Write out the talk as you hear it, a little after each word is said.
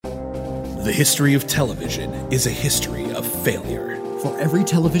The history of television is a history of failure. For every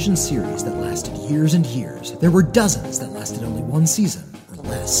television series that lasted years and years, there were dozens that lasted only one season or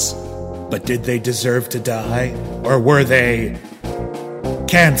less. But did they deserve to die? Or were they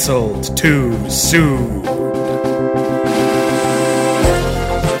canceled too soon?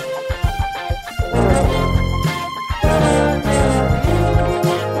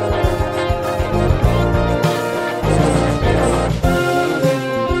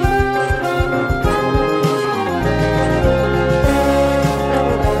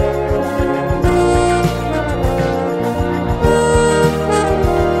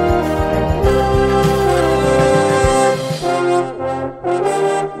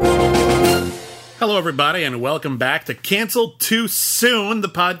 Hello, everybody, and welcome back to Canceled Too Soon, the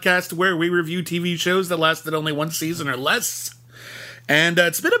podcast where we review TV shows that lasted only one season or less. And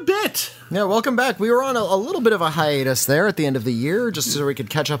it's been a bit. Yeah, welcome back. We were on a little bit of a hiatus there at the end of the year, just so we could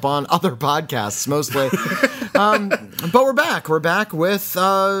catch up on other podcasts, mostly. But we're back. We're back with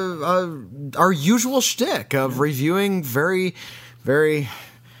our usual shtick of reviewing very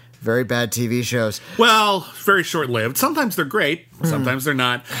bad TV shows. Well, very short-lived. Sometimes they're great. Sometimes they're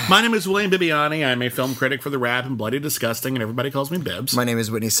not. My name is William Bibiani. I'm a film critic for The Wrap and Bloody Disgusting, and everybody calls me Bibbs. My name is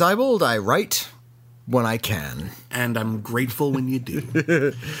Whitney Seibold. I write when I can. And I'm grateful when you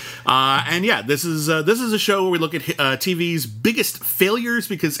do. And yeah, this is a show where we look at TV's biggest failures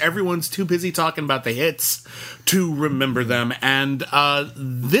because everyone's too busy talking about the hits to remember them. And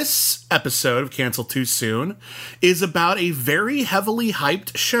this episode of Cancel Too Soon is about a very heavily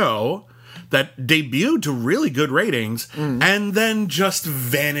hyped show that debuted to really good ratings and then just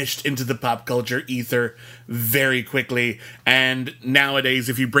vanished into the pop culture ether very quickly. And nowadays,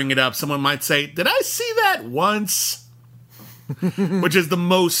 if you bring it up, someone might say, "Did I see that once?" Which is the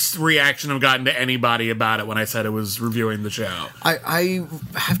most reaction I've gotten to anybody about it when I said I was reviewing the show. I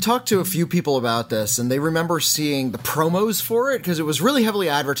have talked to a few people about this, and they remember seeing the promos for it because it was really heavily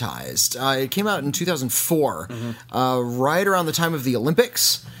advertised. It came out in 2004, right around the time of the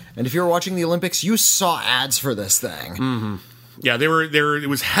Olympics. And if you were watching the Olympics, you saw ads for this thing. Mm-hmm. Yeah, they were. It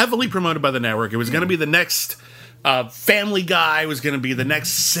was heavily promoted by the network. It was going to be the next Family Guy. It was going to be the next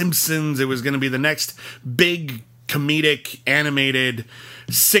Simpsons. It was going to be the next big comedic animated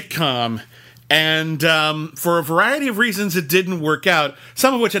sitcom. And for a variety of reasons, it didn't work out.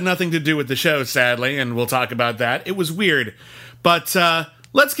 Some of which had nothing to do with the show, sadly, and we'll talk about that. It was weird. But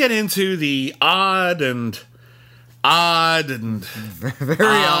let's get into the odd and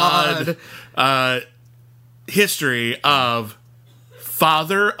very odd history of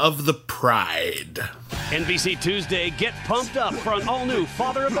Father of the Pride. NBC Tuesday, get pumped up for an all-new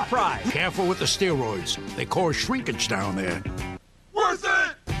Father of the Pride. Careful with the steroids. They cause shrinkage down there. Worth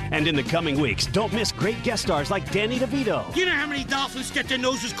it! And in the coming weeks, don't miss great guest stars like Danny DeVito. You know how many dolphins get their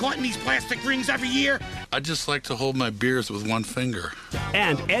noses caught in these plastic rings every year? I just like to hold my beers with one finger.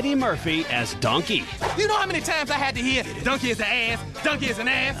 And Eddie Murphy as Donkey. You know how many times I had to hear, donkey is an ass, donkey is an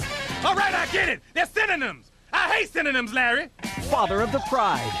ass? All right, I get it. They're synonyms. I hate synonyms, Larry. Father of the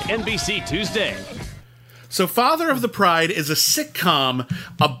Pride, NBC Tuesday. So Father of the Pride is a sitcom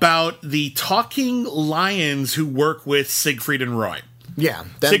about the talking lions who work with Siegfried and Roy. Yeah.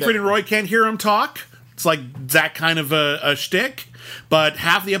 Siegfried and Roy can't hear him talk. It's like that kind of a shtick. But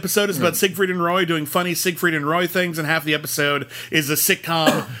half the episode is about Siegfried and Roy doing funny Siegfried and Roy things, and half the episode is a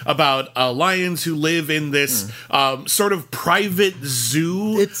sitcom about lions who live in this sort of private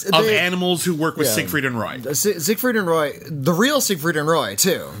zoo of animals who work with Siegfried and Roy. Siegfried and Roy, the real Siegfried and Roy,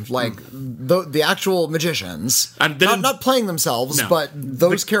 too. Like, the actual magicians. Not playing themselves, but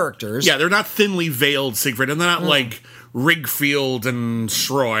those characters. Yeah, they're not thinly veiled Siegfried, and they're not like Rigfield and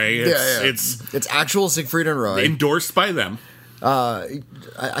Shroy. It's actual Siegfried and Roy. Endorsed by them.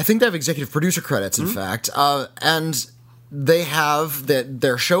 I think they have executive producer credits, in fact. And they have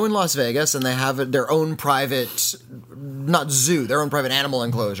their show in Las Vegas, and they have their own private, not zoo, their own private animal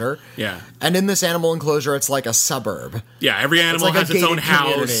enclosure. Yeah. And in this animal enclosure, it's like a suburb. Yeah, every animal has its own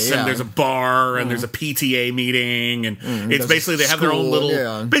house, and there's a bar, and there's a PTA meeting, and it's basically they have their own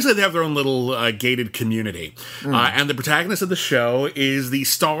little, basically they have their own little gated community. And the protagonist of the show is the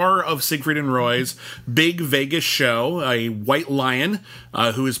star of Siegfried and Roy's big Vegas show, a white lion,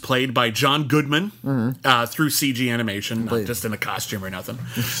 who is played by John Goodman through CG animation, not just in a costume or nothing.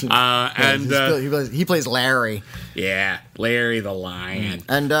 He plays Larry. Yeah, Larry the lion.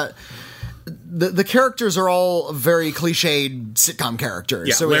 And the characters are all very cliched sitcom characters.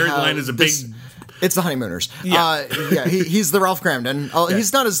 Yeah, so Larry the lion is a big It's the Honeymooners. Yeah. He's the Ralph Kramden.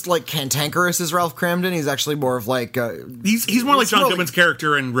 He's not as like cantankerous as Ralph Kramden. He's actually more of like he's more like John Goodman's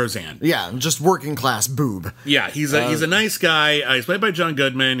character in Roseanne. Yeah, just working class boob. Yeah, he's a nice guy. He's played by John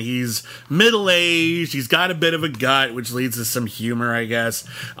Goodman. He's middle aged. He's got a bit of a gut, which leads to some humor, I guess.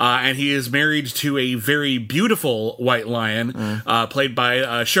 And he is married to a very beautiful white lion, played by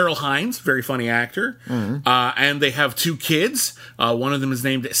Cheryl Hines, very funny actor. And they have 2 kids. One of them is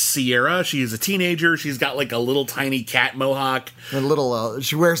named Sierra. She is a teenager. She's got like a little tiny cat mohawk. A little.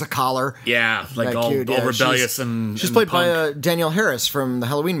 She wears a collar. Yeah, like all rebellious and she's played punk. by Danielle Harris from the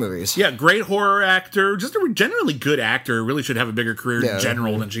Halloween movies. Yeah, great horror actor. Just a generally good actor. Really should have a bigger career in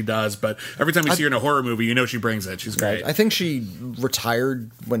general than she does. But every time you see her in a horror movie, you know she brings it. She's great. I think she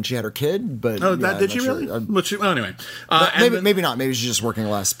retired when she had her kid. But did she really? Anyway, maybe not. Maybe she's just working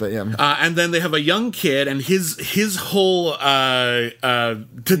less. But yeah. And then they have a young kid, and his whole to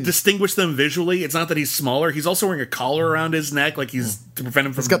distinguish them visually, it's not that he's smaller. He's also wearing a collar around his neck, like he's to prevent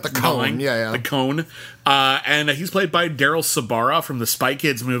him from. He's got the cone. The cone. And he's played by Daryl Sabara from the Spy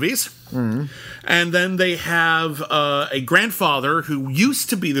Kids movies. And then they have a grandfather who used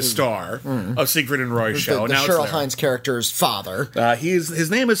to be the star of Siegfried and Roy's show. The now Cheryl Hines character's father. His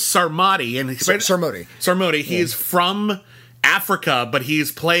name is Sarmati, and Sarmati. He is from Africa, but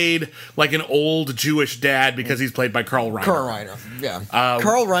he's played like an old Jewish dad because he's played by Carl Reiner. Yeah.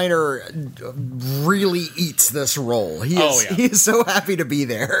 Carl Reiner really eats this role. He is so happy to be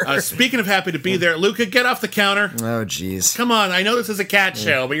there. Speaking of happy to be there, Luca, get off the counter. Oh, jeez. Come on, I know this is a cat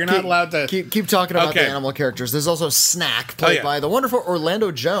show, but you're not allowed to... Keep talking about the animal characters. There's also Snack, played by the wonderful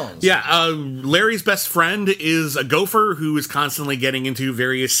Orlando Jones. Yeah, Larry's best friend is a gopher who is constantly getting into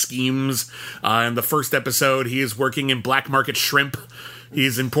various schemes. In the first episode, he is working in black market shrimp.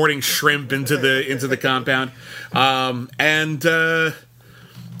 He's importing shrimp into the compound. And then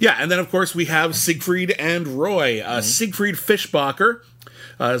of course we have Siegfried and Roy. Siegfried Fischbacher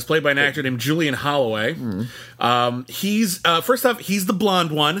is played by an actor named Julian Holloway. He's first off, he's the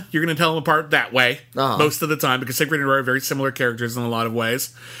blonde one. You're going to tell them apart that way most of the time because Siegfried and Roy are very similar characters in a lot of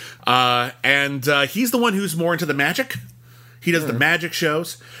ways. And he's the one who's more into the magic. He does the magic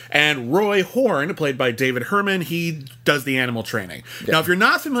shows. And Roy Horn, played by David Herman, he does the animal training. Yeah. Now, if you're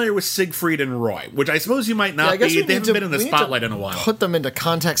not familiar with Siegfried and Roy, which I suppose you might not be, they haven't been in the spotlight in a while. Put them into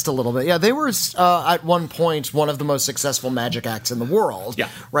context a little bit. Yeah, they were, at one point, one of the most successful magic acts in the world. Yeah.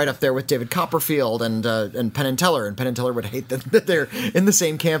 Right up there with David Copperfield and Penn and Teller. And Penn and Teller would hate that they're in the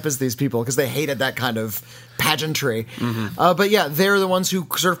same camp as these people because they hated that kind of pageantry. But yeah, they're the ones who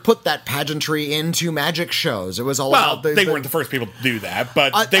sort of put that pageantry into magic shows. It was all about... they weren't the first people to do that,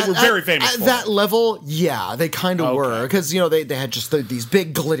 but they were very famous for that level, yeah, they kind of were. Because, they had just these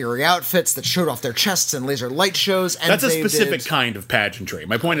big glittery outfits that showed off their chests and laser light shows. And that's a specific kind of pageantry.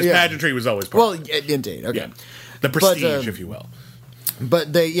 My point is pageantry was always part of it. Indeed. Okay. Yeah. The prestige, if you will.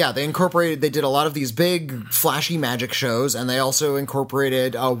 But they did a lot of these big, flashy magic shows, and they also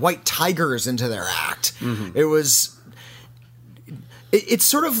incorporated white tigers into their act. It was... It's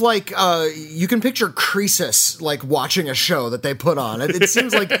sort of like you can picture Croesus like watching a show that they put on. It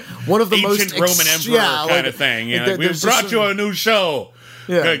seems like one of the ancient most Roman emperor kind of thing. We brought you a new show.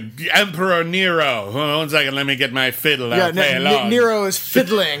 Yeah. Emperor Nero. One second, let me get my fiddle. I'll play along. Nero is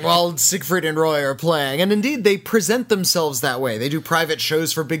fiddling while Siegfried and Roy are playing. And indeed, they present themselves that way. They do private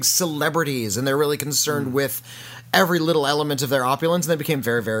shows for big celebrities, and they're really concerned with every little element of their opulence, and they became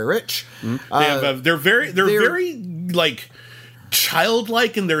very, very rich. They're very like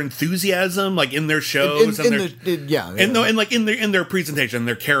childlike in their enthusiasm, like in their shows, in their presentation,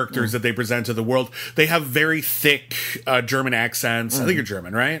 their characters that they present to the world. They have very thick German accents. I think you're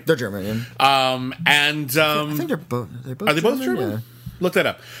German, right? They're German. Yeah. I think they're both. Are they both German? Yeah. Look that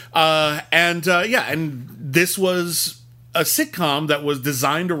up. And this was a sitcom that was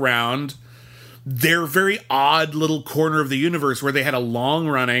designed around their very odd little corner of the universe, where they had a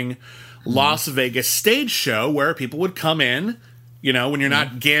long-running Las Vegas stage show where people would come in. When you're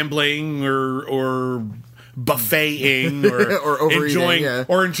not gambling or buffeting or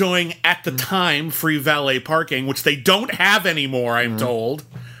enjoying at the time free valet parking, which they don't have anymore, I'm told.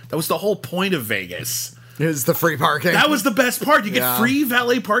 That was the whole point of Vegas. Is the free parking. That was the best part. You get free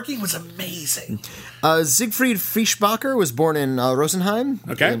valet parking. It was amazing. Siegfried Fischbacher was born in Rosenheim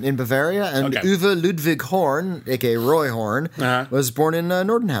in Bavaria, and Uwe Ludwig Horn, a.k.a. Roy Horn, was born in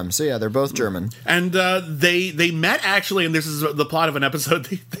Nordenham. So yeah, they're both German. And they met, actually, and this is the plot of an episode,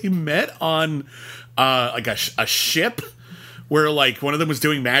 they met on like a ship, where like one of them was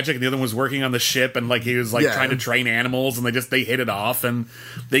doing magic and the other one was working on the ship, and like he was like trying to train animals, and they hit it off, and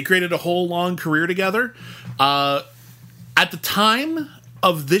they created a whole long career together. At the time,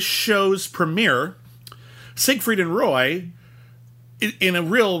 of this show's premiere, Siegfried and Roy, in a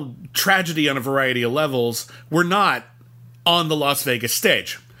real tragedy on a variety of levels, were not on the Las Vegas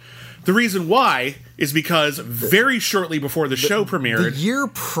stage. The reason why is because very shortly before the show premiered... The year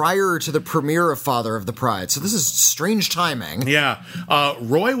prior to the premiere of Father of the Pride, so this is strange timing. Yeah.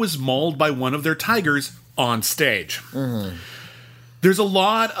 Roy was mauled by one of their tigers on stage. Mm-hmm. There's a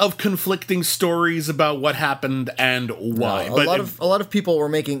lot of conflicting stories about what happened and why. A lot of people were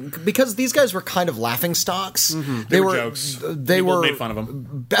making, because these guys were kind of laughing stocks. Mm-hmm. They were jokes. People made fun of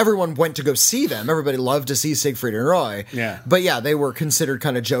them. Everyone went to go see them. Everybody loved to see Siegfried and Roy. Yeah. But yeah, they were considered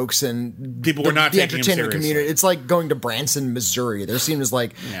kind of jokes, and people were not the taking entertainment them seriously. community. It's like going to Branson, Missouri. There seems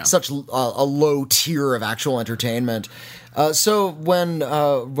like such a low tier of actual entertainment. So when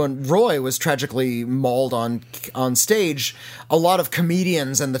Roy was tragically mauled on stage, a lot of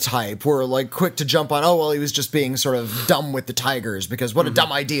comedians and the type were like quick to jump on. Oh well, he was just being sort of dumb with the tigers, because what a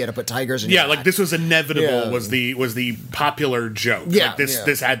dumb idea to put tigers in. Yeah, your like act. this was inevitable. Was the popular joke? Yeah, like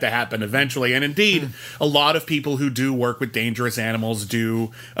this had to happen eventually, and indeed, a lot of people who do work with dangerous animals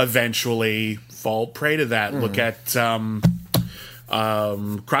do eventually fall prey to that. Look at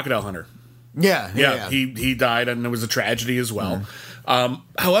Crocodile Hunter. Yeah. He died, and it was a tragedy as well.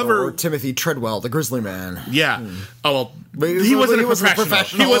 However, or Timothy Treadwell, the Grizzly Man. yeah. Oh well, He wasn't a wasn't a professional.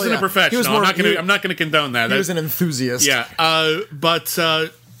 professional, He wasn't yeah. a professional. He was more- I'm not gonna condone that. He was an enthusiast. Yeah, but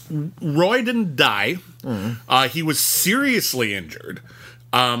Roy didn't die. He was seriously injured,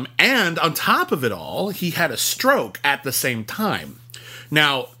 and on top of it all, he had a stroke at the same time.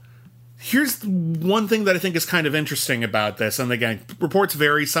 Now, here's one thing that I think is kind of interesting about this, and again, reports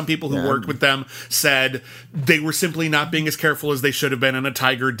vary. Some people who worked with them said they were simply not being as careful as they should have been, and a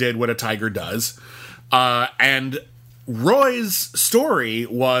tiger did what a tiger does. And Roy's story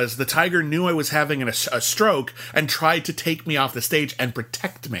was the tiger knew I was having a stroke and tried to take me off the stage and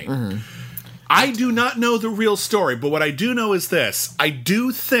protect me. Mm-hmm. I do not know the real story, but what I do know is this. I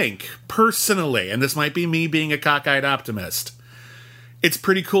do think, personally, and this might be me being a cockeyed optimist, it's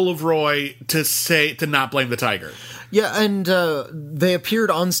pretty cool of Roy to not blame the tiger. Yeah, and they appeared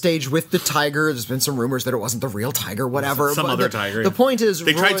on stage with the tiger. There's been some rumors that it wasn't the real tiger, whatever. Some but other tiger. The point is,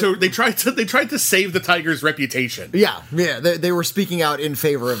 they tried to save the tiger's reputation. Yeah, they were speaking out in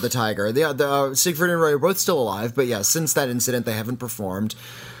favor of the tiger. Siegfried and Roy are both still alive, but yeah, since that incident, they haven't performed.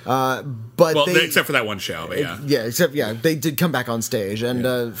 Except for that one show, but yeah. They did come back on stage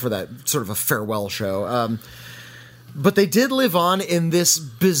and for that sort of a farewell show. But they did live on in this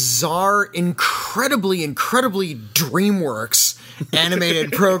bizarre, incredibly DreamWorks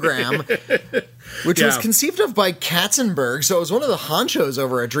animated program, which was conceived of by Katzenberg. So it was one of the honchos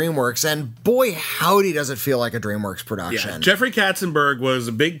over at DreamWorks, and boy, howdy does it feel like a DreamWorks production. Yeah. Jeffrey Katzenberg was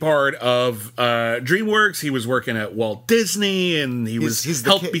a big part of DreamWorks. He was working at Walt Disney, and he's He's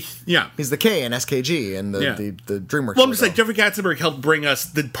the K in SKG and the DreamWorks. Well, I'm just like, Jeffrey Katzenberg helped bring us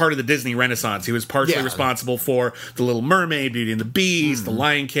the part of the Disney Renaissance. He was partially responsible for The Little Mermaid, Beauty and the Beast, The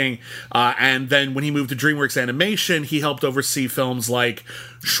Lion King, and then when he moved to DreamWorks Animation, he helped oversee films like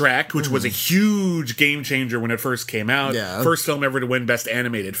Shrek, which was a huge game changer when it first came out. Yeah. First film ever to win Best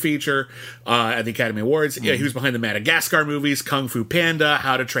Animated Feature at the Academy Awards. Yeah, he was behind the Madagascar movies, Kung Fu Panda,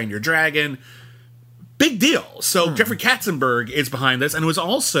 How to Train Your Dragon. Big deal. So Jeffrey Katzenberg is behind this, and it was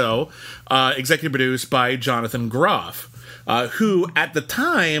also executive produced by Jonathan Groff, who at the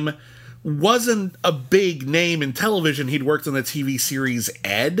time wasn't a big name in television. He'd worked on the TV series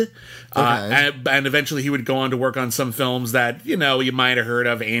Ed, and eventually he would go on to work on some films that, you might have heard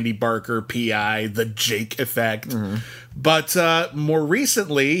of: Andy Barker, P.I., The Jake Effect. But more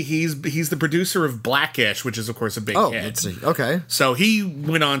recently, he's the producer of Blackish, which is, of course, a big hit. Let's see. Okay. So he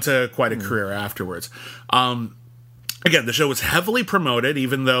went on to quite a career afterwards. Again, the show was heavily promoted,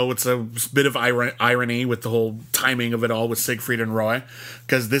 even though it's a bit of irony with the whole timing of it all with Siegfried and Roy,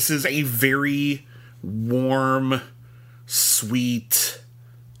 because this is a very warm, sweet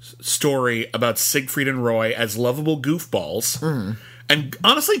story about Siegfried and Roy as lovable goofballs. And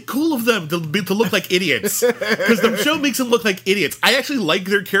honestly, cool of them to look like idiots, because the show makes them look like idiots. I actually like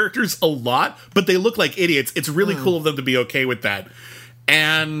their characters a lot, but they look like idiots. It's really cool of them to be okay with that.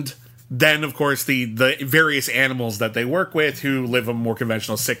 And then, of course, the various animals that they work with who live a more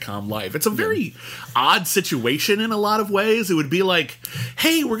conventional sitcom life. It's a very odd situation in a lot of ways. It would be like,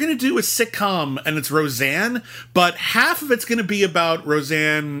 hey, we're going to do a sitcom, and it's Roseanne, but half of it's going to be about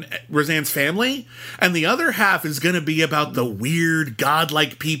Roseanne's family, and the other half is going to be about the weird,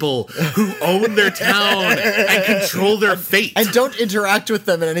 godlike people who own their town and control their fate. And don't interact with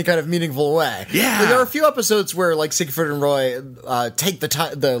them in any kind of meaningful way. Yeah. There are a few episodes where, like, Siegfried and Roy take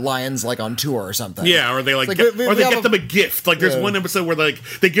the lions friends like on tour or something. Yeah, or they It's get have them a gift. Like there's one episode where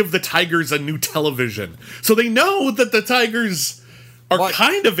they give the tigers a new television, so they know that the tigers are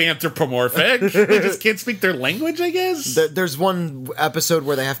kind of anthropomorphic. They just can't speak their language, I guess. There's one episode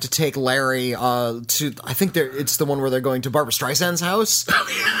where they have to take Larry to. I think it's the one where they're going to Barbra Streisand's house.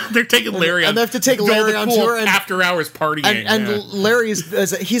 They're taking Larry, and they have to take Larry on tour and after hours partying. And Larry's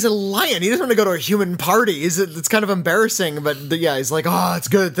he's a lion. He doesn't want to go to a human party. It's kind of embarrassing, but he's like, oh, it's a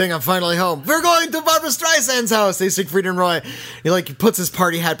good thing I'm finally home. We're going to Barbra Streisand's house. They Siegfried and Roy. He puts his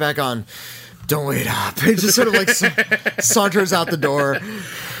party hat back on. Don't wait up. He just sort of saunters out the door.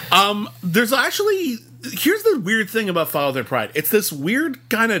 There's actually, here's the weird thing about Father of the Pride. It's this weird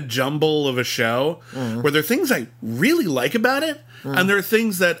kind of jumble of a show where there are things I really like about it, and there are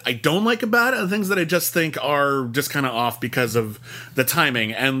things that I don't like about it, and things that I just think are just kind of off because of the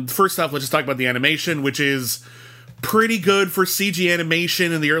timing. And first off, let's just talk about the animation, which is pretty good for CG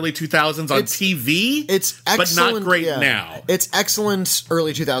animation in the early 2000s on TV. It's excellent, but not great now. It's excellent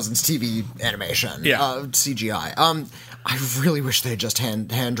early 2000s TV animation. Yeah. CGI. I really wish they had just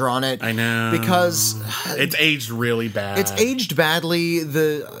hand drawn it. I know, because it's aged really bad. It's aged badly.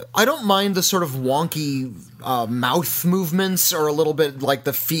 I don't mind the sort of wonky mouth movements, or a little bit like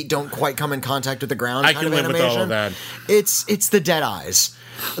the feet don't quite come in contact with the ground. I can live with all of that. It's the dead eyes.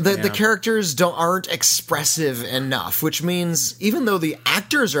 The characters aren't expressive enough, which means even though the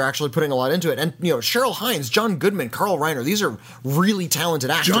actors are actually putting a lot into it, and Cheryl Hines, John Goodman, Carl Reiner, these are really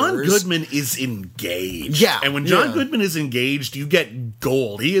talented actors. John Goodman is engaged. Yeah. And when John Goodman is engaged, you get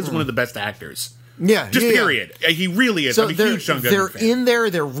gold. He is one of the best actors. Yeah, just period. He really is. So I'm a huge John Goodman fan. In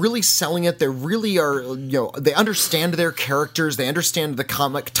there. They're really selling it. They really are. They understand their characters. They understand the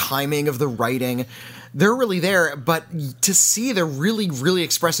comic timing of the writing. They're really there, but to see the really, really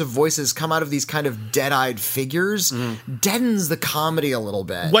expressive voices come out of these kind of dead-eyed figures deadens the comedy a little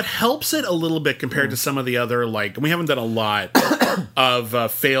bit. What helps it a little bit compared to some of the other, we haven't done a lot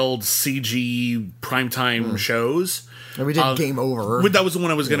of failed CG primetime shows. And we did Game Over. That was the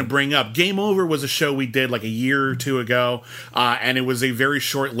one I was going to bring up. Game Over was a show we did a year or two ago, and it was a very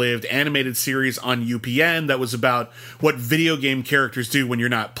short-lived animated series on UPN that was about what video game characters do when you're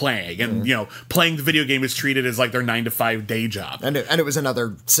not playing. And, playing the video game is treated as their 9-to-5 day job. And it was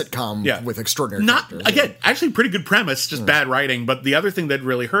another sitcom with extraordinary characters. Again, actually pretty good premise, just bad writing. But the other thing that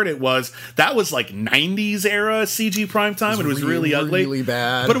really hurt it was that was 90s era CG primetime. It was really ugly. Really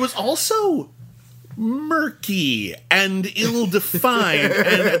bad. But it was also murky and ill-defined,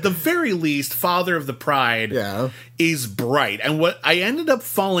 and at the very least, Father of the Pride is bright. And what I ended up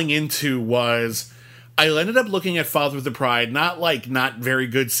falling into was I ended up looking at Father of the Pride not very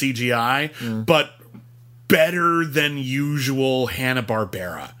good CGI, but better than usual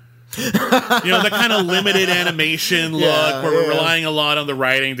Hanna-Barbera. The kind of limited animation look where we're relying a lot on the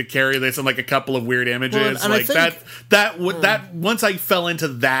writing to carry this and a couple of weird images. Well, that once I fell into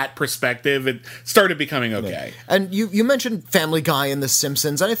that perspective, it started becoming okay. And you mentioned Family Guy and The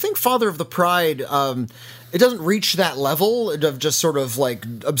Simpsons, and I think Father of the Pride, it doesn't reach that level of just sort of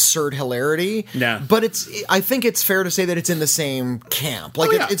absurd hilarity. Yeah. But I think it's fair to say that it's in the same camp.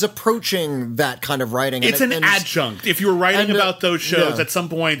 It's approaching that kind of writing. It's an adjunct. If you were writing about those shows, at some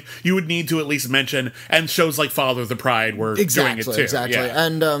point you would need to at least mention, and shows like Father of the Pride were doing it too. Exactly.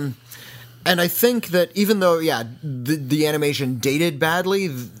 Yeah. And I think that even though, the animation dated badly,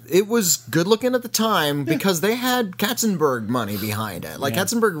 it was good looking at the time because they had Katzenberg money behind it.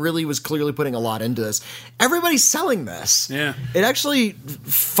 Katzenberg really was clearly putting a lot into this. Everybody's selling this. Yeah. It actually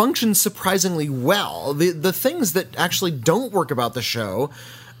functions surprisingly well. The things that actually don't work about the show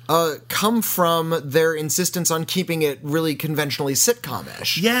come from their insistence on keeping it really conventionally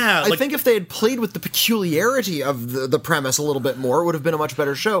sitcom-ish. Yeah. I think if they had played with the peculiarity of the premise a little bit more, it would have been a much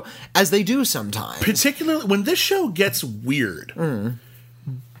better show, as they do sometimes. Particularly when this show gets weird.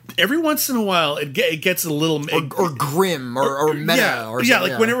 Every once in a while, it gets a little... Or grim, or meta, or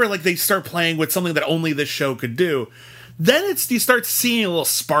something. Yeah, whenever they start playing with something that only this show could do, then you start seeing a little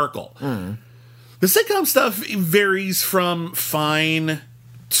sparkle. The sitcom stuff varies from fine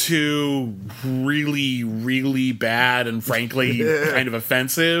to really, really bad and frankly kind of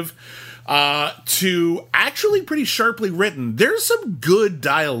offensive, to actually pretty sharply written. There's some good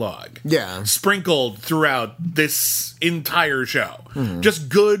dialogue sprinkled throughout this entire show. Just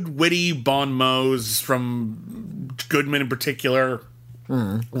good, witty bon mots from Goodman in particular.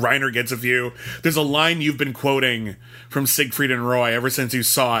 Reiner gets a few. There's a line you've been quoting from Siegfried and Roy ever since you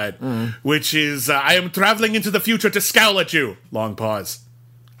saw it, which is, I am traveling into the future to scowl at you. Long pause.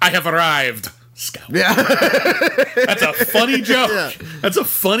 I have arrived. Scout. Yeah. That's a funny joke. Yeah. That's a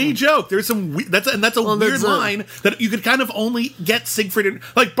funny joke. There's some that's a weird line that you could kind of only get Siegfried and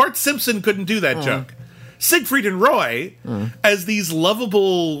like Bart Simpson couldn't do that joke. Siegfried and Roy as these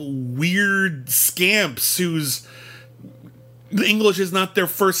lovable weird scamps whose the English is not their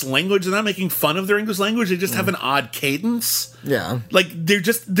first language. They're not making fun of their English language. They just have an odd cadence. Yeah. Like their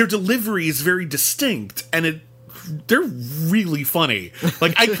delivery is very distinct and they're really funny.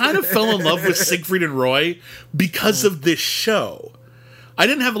 Like I kind of fell in love with Siegfried and Roy because of this show. I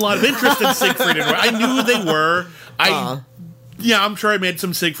didn't have a lot of interest in Siegfried and Roy. I knew who they were. I'm sure I made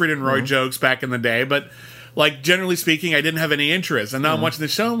some Siegfried and Roy jokes back in the day, but like generally speaking, I didn't have any interest. And now I'm watching the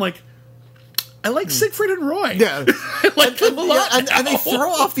show, I'm like, I like Siegfried and Roy. Yeah. I like them a lot. And they throw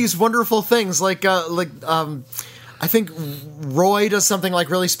off these wonderful things I think Roy does something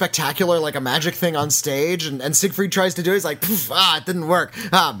like really spectacular, like a magic thing on stage, and Siegfried tries to do it. He's like, it didn't work.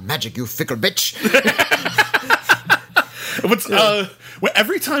 Magic, you fickle bitch.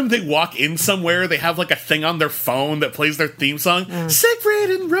 Every time they walk in somewhere, they have like a thing on their phone that plays their theme song, Siegfried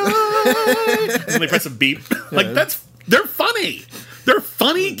and Roy, and they press a beep. Like they're funny. They're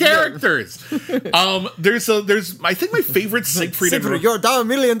funny characters. There's I think my favorite Siegfried and Roy. You're down $1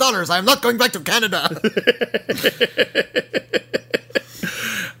 million. I'm not going back to Canada.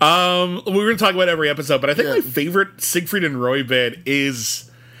 We're going to talk about every episode, but I think my favorite Siegfried and Roy bit is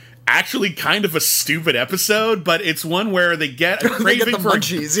actually kind of a stupid episode, but it's one where they get a craving for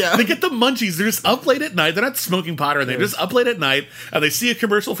munchies. Yeah, they get the munchies. They're just up late at night. They're not smoking pot or anything. They're just up late at night, and they see a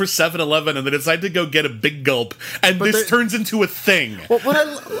commercial for 7-Eleven, and they decide to go get a big gulp. And this turns into a thing. Well, what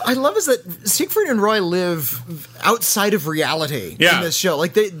I love is that Siegfried and Roy live outside of reality in this show.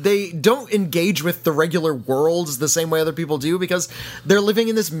 Like they don't engage with the regular world the same way other people do because they're living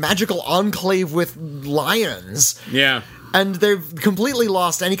in this magical enclave with lions. Yeah. And they've completely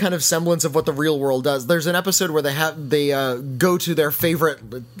lost any kind of semblance of what the real world does. There's an episode where they go to their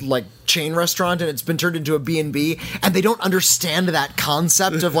favorite like chain restaurant and it's been turned into a B&B, and they don't understand that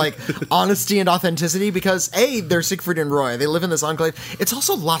concept of like honesty and authenticity because they're Siegfried and Roy. They live in this enclave. It's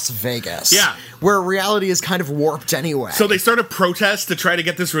also Las Vegas, where reality is kind of warped anyway. So they start a protest to try to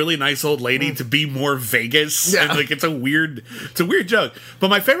get this really nice old lady to be more Vegas. Yeah. And like it's a weird joke. But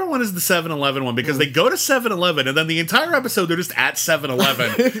my favorite one is the 7-Eleven one because they go to 7-Eleven and then the entire episode they're just at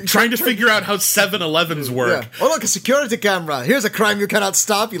 7-Eleven trying to figure out how 7-Elevens work. Yeah. Oh look, a security camera. Here's a crime you cannot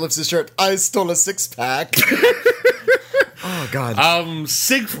stop. He lifts his shirt. I stole a 6-pack. Oh God.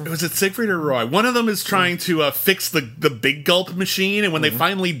 Was it Siegfried or Roy? One of them is trying to fix the big gulp machine, and when they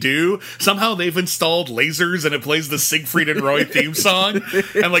finally do, somehow they've installed lasers and it plays the Siegfried and Roy theme song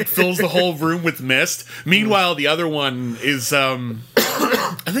and like fills the whole room with mist. Meanwhile, the other one is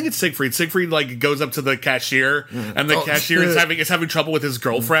I think it's Siegfried. Siegfried like goes up to the cashier, and the cashier is having trouble with his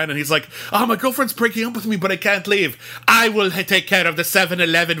girlfriend, and he's like, "Oh, my girlfriend's breaking up with me, but I can't leave. I will take care of the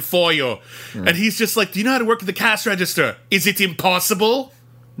 7-Eleven for you." And he's just like, "Do you know how to work at the cash register? Is it impossible?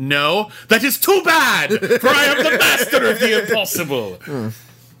 No, that is too bad, for I am the master of the impossible."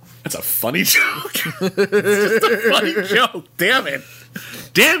 That's a funny joke. It's just a funny joke. Damn it.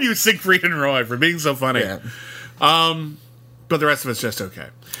 Damn you, Siegfried and Roy, for being so funny. Yeah. But the rest of it's just okay.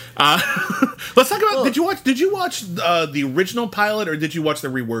 Let's talk about. Did you watch the original pilot, or did you watch the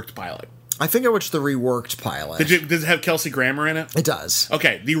reworked pilot? I think I watched the reworked pilot. Does it have Kelsey Grammer in it? It does.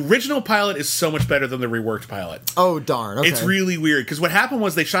 Okay, the original pilot is so much better than the reworked pilot. Oh darn! Okay. It's really weird because what happened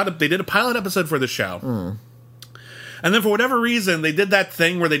was they did a pilot episode for the show. And then for whatever reason, they did that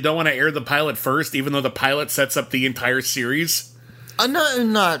thing where they don't want to air the pilot first, even though the pilot sets up the entire series. Not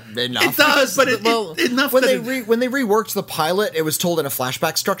enough. It does, but enough. When they reworked the pilot, it was told in a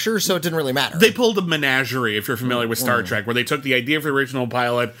flashback structure, so it didn't really matter. They pulled a menagerie, if you're familiar with Star Trek, where they took the idea for the original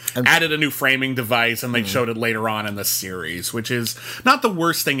pilot, added a new framing device, and they showed it later on in the series, which is not the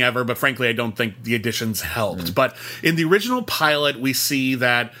worst thing ever, but frankly, I don't think the additions helped. But in the original pilot, we see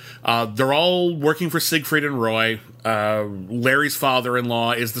that they're all working for Siegfried and Roy. Larry's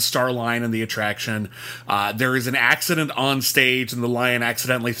father-in-law is the star lion in the attraction. There is an accident on stage, and the lion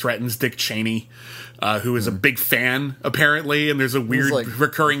accidentally threatens Dick Cheney, who is a big fan, apparently, and there's a weird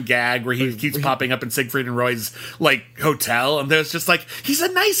recurring gag where he keeps popping up in Siegfried and Roy's like hotel, and there's just like, he's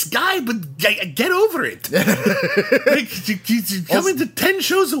a nice guy, but get over it. Like, he's coming to 10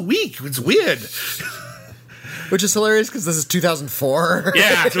 shows a week. It's weird. Which is hilarious because this is 2004.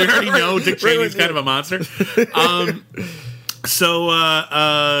 Yeah, so we already know Dick Cheney's kind of a monster. So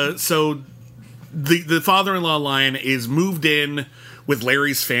the father-in-law lion is moved in with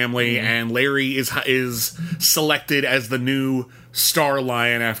Larry's family, and Larry is selected as the new Star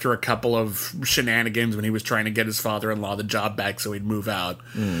Lion after a couple of shenanigans when he was trying to get his father-in-law the job back so he'd move out.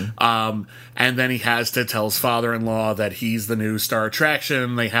 And then he has to tell his father-in-law that he's the new star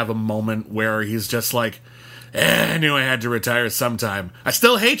attraction. They have a moment where he's just like, I knew I had to retire sometime. I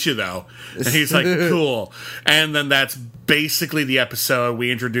still hate you, though. And he's like, cool. And then that's basically the episode. We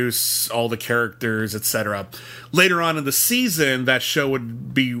introduce all the characters, etc. Later on in the season, that show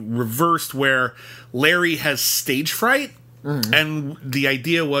would be reversed where Larry has stage fright. And the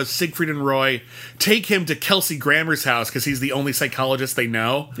idea was Siegfried and Roy take him to Kelsey Grammer's house because he's the only psychologist they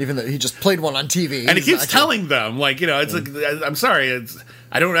know. Even though he just played one on TV. And he keeps telling them, like, it's like, I'm sorry,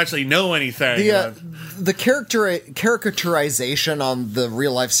 I don't actually know anything. The caricaturization on the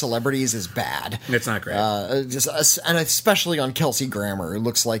real life celebrities is bad. It's not great. And especially on Kelsey Grammer, it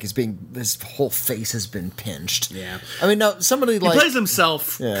looks like his whole face has been pinched. Yeah. I mean, now somebody he plays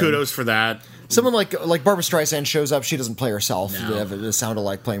himself. Kudos for that. Someone like Barbra Streisand shows up. She doesn't play herself. It sounded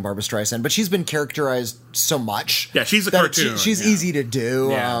like playing Barbra Streisand, but she's been characterized so much. Yeah, she's a cartoon. She's easy to do.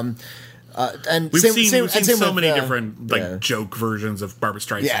 Yeah. And we've seen so many different joke versions of Barbra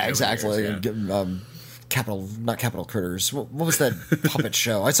Streisand. Yeah, exactly. Not Capital Critters. What was that puppet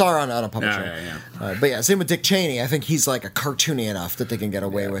show? I saw her on a puppet show. But yeah, same with Dick Cheney. I think he's like a cartoony enough that they can get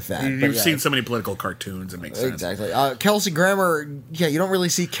away with that. You've seen so many political cartoons, it makes sense. Exactly. Kelsey Grammer, you don't really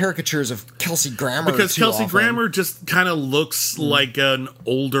see caricatures of Kelsey Grammer because too Kelsey often. Grammer just kind of looks like an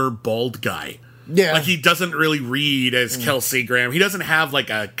older bald guy. Yeah. Like he doesn't really read as Kelsey Grammer. He doesn't have like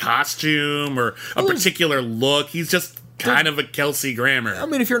a costume or a particular look. He's just kind of a Kelsey Grammer. I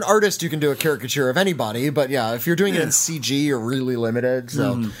mean, if you're an artist, you can do a caricature of anybody, but yeah, if you're doing it in CG, you're really limited.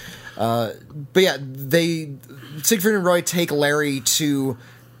 So, but yeah, Siegfried and Roy take Larry to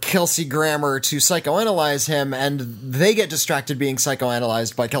Kelsey Grammer to psychoanalyze him, and they get distracted being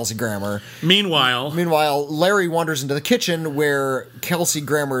psychoanalyzed by Kelsey Grammer. Meanwhile, Larry wanders into the kitchen where Kelsey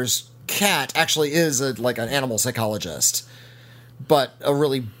Grammer's cat actually is an animal psychologist, but a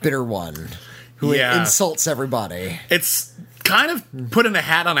really bitter one. Who insults everybody. It's kind of putting a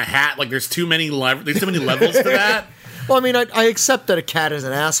hat on a hat. Like there's too many levels to that. Well, I mean, I accept that a cat is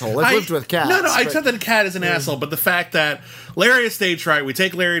an asshole. I've lived with cats. No, I accept that a cat is an asshole. But the fact that Larry is stage fright, we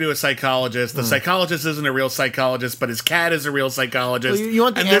take Larry to a psychologist. The psychologist isn't a real psychologist, but his cat is a real psychologist. Well, you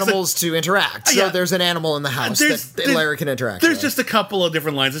want the animals to interact. So there's an animal in the house that Larry can interact with. There's just a couple of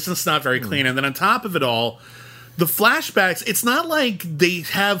different lines. It's just not very clean. And then on top of it all, the flashbacks, it's not like they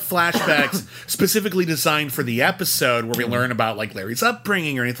have flashbacks specifically designed for the episode where we learn about like Larry's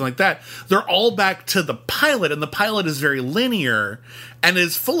upbringing or anything like that. They're all back to the pilot, and the pilot is very linear and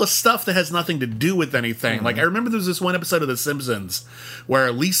is full of stuff that has nothing to do with anything. Like I remember there was this one episode of The Simpsons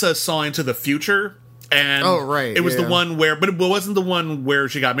where Lisa saw into the future. And it was the one where, but it wasn't the one where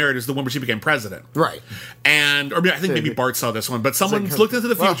she got married. It was the one where she became president. Right. And, or I think maybe Bart saw this one, but someone looked into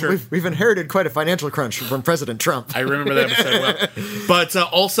the future. Well, we've inherited quite a financial crunch from President Trump. I remember that episode well. But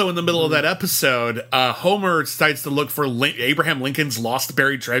also in the middle of that episode, Homer decides to look for Abraham Lincoln's lost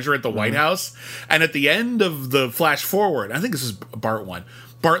buried treasure at the White House. And at the end of the flash forward, I think this is Bart one,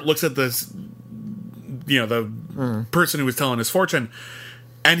 Bart looks at this, the person who was telling his fortune,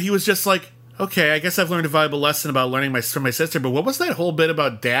 and he was just like, okay, I guess I've learned a valuable lesson about learning from my sister, but what was that whole bit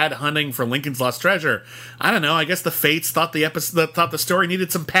about Dad hunting for Lincoln's lost treasure? I don't know. I guess the fates thought the story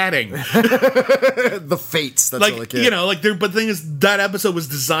needed some padding. The fates, that's like really cute. but the thing is, that episode was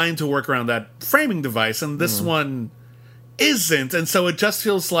designed to work around that framing device, and this one isn't, and so it just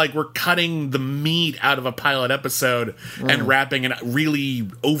feels like we're cutting the meat out of a pilot episode and wrapping a really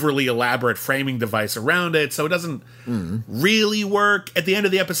overly elaborate framing device around it, so it doesn't really work. At the end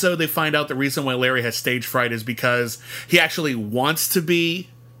of the episode, they find out the reason why Larry has stage fright is because he actually wants to be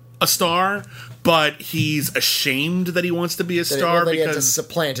a star, but he's ashamed that he wants to be a star because he had to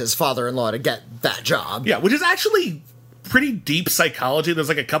supplant his father-in-law to get that job. Yeah, which is actually pretty deep psychology. There's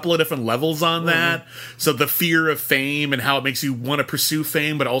like a couple of different levels on that. So the fear of fame and how it makes you want to pursue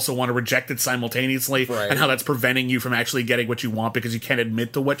fame but also want to reject it simultaneously, and how that's preventing you from actually getting what you want because you can't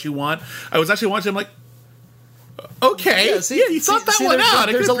admit to what you want. I was actually watching, I'm like, okay, you thought that one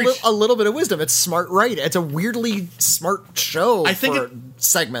out. There's a little bit of wisdom. It's smart writing. It's a weirdly smart show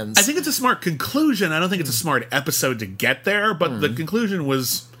segments. I think it's a smart conclusion. I don't think it's a smart episode to get there, but the conclusion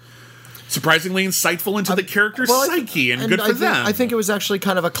was surprisingly insightful into the character's psyche, and good for them. I think it was actually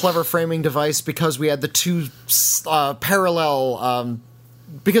kind of a clever framing device because we had the two parallel.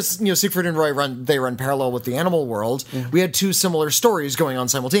 Because Siegfried and Roy run parallel with the animal world. We had two similar stories going on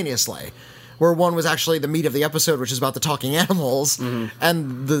simultaneously, where one was actually the meat of the episode, which is about the talking animals,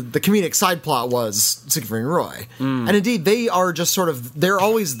 and the comedic side plot was Siegfried and Roy. And indeed, they are just they're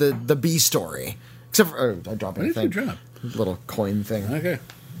always the B story. Except for, I dropped anything. little coin thing. Okay.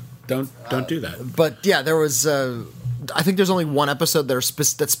 Don't do that. But yeah, there was. I think there's only one episode that's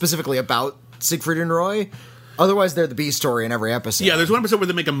specifically about Siegfried and Roy. Otherwise, they're the B story in every episode. Yeah, there's one episode where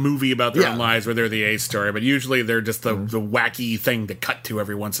they make a movie about their Yeah. own lives where they're the A story, but usually they're just the wacky thing to cut to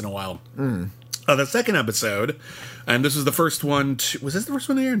every once in a while. The second episode, and this was the first one. Was this the first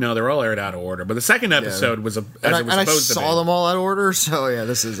one to air? No, they're all aired out of order. But the second episode was as and it was I supposed to be. saw them all out of order. So yeah,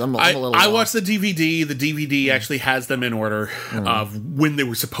 this is I'm a little. I lost. watched the DVD. The DVD actually has them in order of when they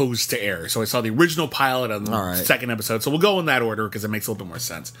were supposed to air. So I saw the original pilot on the All right. second episode. So we'll go in that order because it makes a little bit more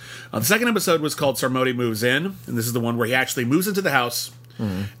sense. The second episode was called Sarmodi Moves In, and this is the one where he actually moves into the house,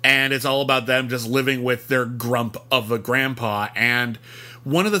 and it's all about them just living with their grump of a grandpa. And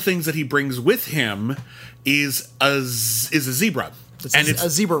one of the things that he brings with him is a zebra. It's a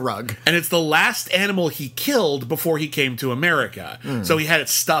zebra rug. And it's the last animal he killed before he came to America. So he had it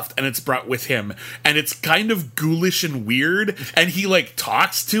stuffed and it's brought with him. And it's kind of ghoulish and weird. And he like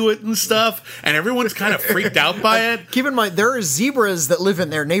talks to it and stuff. And everyone's kind of freaked out by it. Keep in mind, there are zebras that live in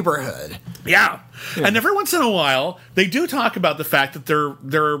their neighborhood. Yeah. And every once in a while, they do talk about the fact that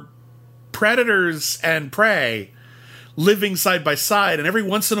they're predators and prey living side by side, and every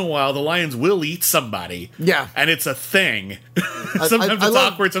once in a while the lions will eat somebody. Yeah. And it's a thing. Sometimes I it's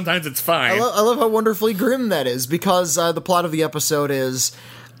love- awkward, sometimes it's fine. I love how wonderfully grim that is, because the plot of the episode is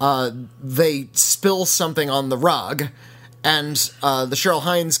they spill something on the rug, and the Cheryl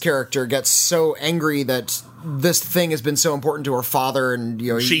Hines character gets so angry that this thing has been so important to her father, and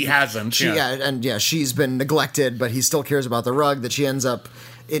She hasn't, yeah. She's been neglected, but he still cares about the rug, that she ends up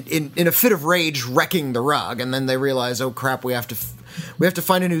in a fit of rage wrecking the rug, and then they realize, oh crap, we have to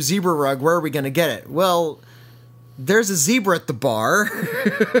find a new zebra rug. Where are we going to get it? Well, there's a zebra at the bar.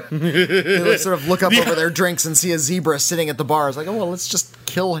 They sort of look up over their drinks and see a zebra sitting at the bar. It's like, oh, well, let's just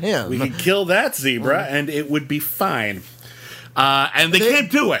kill him. We could kill that zebra and it would be fine. And they can't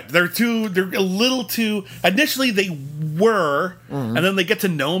do it. They're a little too. Initially, they were, and then they get to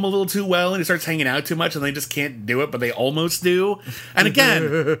know him a little too well, and he starts hanging out too much, and they just can't do it, but they almost do. And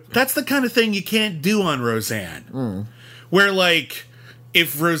again, that's the kind of thing you can't do on Roseanne. Where, like,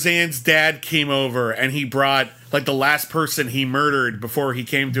 if Roseanne's dad came over and he brought, like, the last person he murdered before he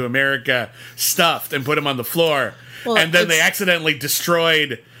came to America stuffed and put him on the floor, and then they accidentally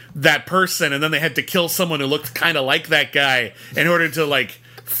destroyed that person, and then they had to kill someone who looked kind of like that guy in order to like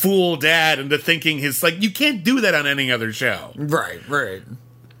fool dad into thinking you can't do that on any other show. Right.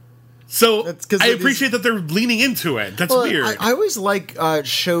 So That's 'cause I it is- appreciate that they're leaning into it. That's weird. I always like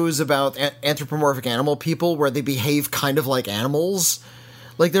shows about anthropomorphic animal people where they behave kind of like animals.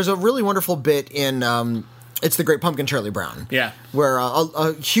 Like there's a really wonderful bit in It's the Great Pumpkin, Charlie Brown. Yeah. Where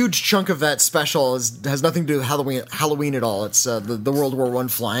a huge chunk of that special has nothing to do with Halloween at all. It's the World War I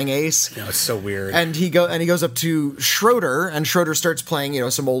flying ace. It's so weird. And he goes up to Schroeder, and Schroeder starts playing,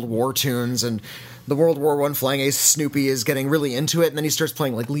 some old war tunes, and the World War I flying ace Snoopy is getting really into it, and then he starts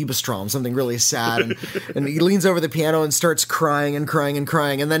playing like Liebestrom, something really sad, and he leans over the piano and starts crying and crying and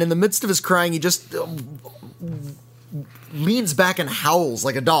crying, and then in the midst of his crying, he just leans back and howls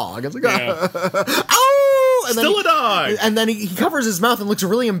like a dog. It's like, ow! And Still a dog! And then he covers his mouth and looks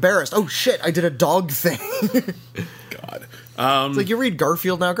really embarrassed. Oh shit, I did a dog thing. God. It's like you read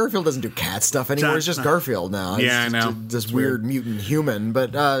Garfield now. Garfield doesn't do cat stuff anymore. It's just Garfield now. Yeah, It's I know. just this weird mutant human.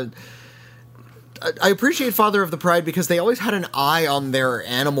 But I appreciate Father of the Pride because they always had an eye on their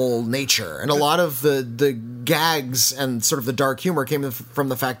animal nature. And a lot of the gags and sort of the dark humor came from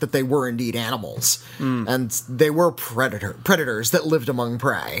the fact that they were indeed animals. And they were predators that lived among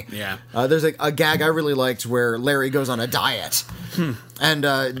prey. Yeah. There's a gag I really liked where Larry goes on a diet. And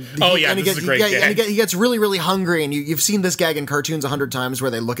this is a great gag. And he gets really, really hungry, and you've seen this gag in cartoons 100 times where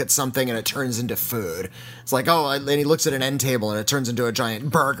they look at something and it turns into food. It's like, and he looks at an end table and it turns into a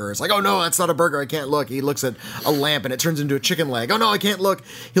giant burger. It's like, oh no, that's not a burger, I can't look. He looks at a lamp and it turns into a chicken leg. Oh no, I can't look.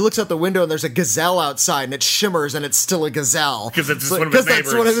 He looks out the window and there's a gazelle outside and it shimmers and it's still a gazelle. Because it's just one of his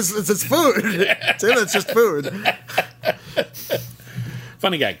neighbors. It's his food. To him, it's just food.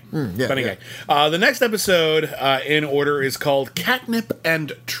 Funny gag. Funny gag. The next episode in order is called Catnip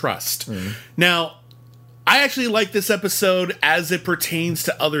and Trust. Now, I actually like this episode as it pertains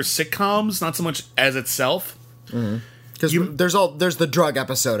to other sitcoms, not so much as itself. Because there's the drug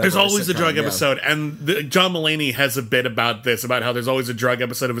episode. There's always the drug episode, and John Mulaney has a bit about this, about how there's always a drug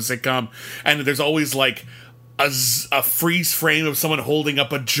episode of a sitcom, and there's always like a freeze frame of someone holding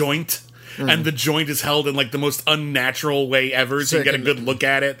up a joint. and the joint is held in like the most unnatural way ever, so you get a good look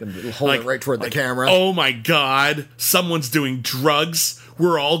at it. Hold it right toward the camera. Oh my god, someone's doing drugs.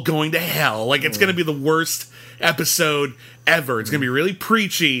 We're all going to hell. Like, it's going to be the worst episode ever. It's going to be really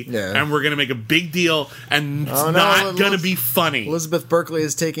preachy, and we're going to make a big deal, and it's not going to be funny. Elizabeth Berkley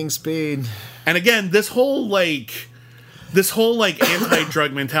is taking speed. And again, this whole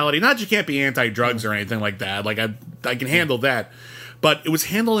anti-drug mentality, not that you can't be anti-drugs or anything like that. Like, I can handle that. But it was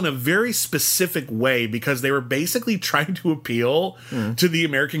handled in a very specific way because they were basically trying to appeal to the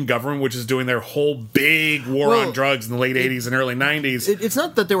American government, which is doing their whole big war on drugs in the late 80s and early 90s. It's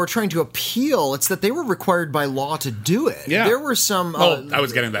not that they were trying to appeal, it's that they were required by law to do it. Yeah. There were some... I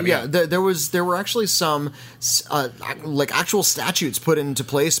was getting that. Yeah, there were actually some like actual statutes put into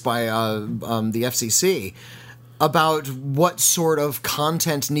place by the FCC about what sort of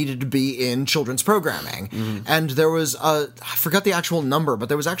content needed to be in children's programming. And there was I forgot the actual number, but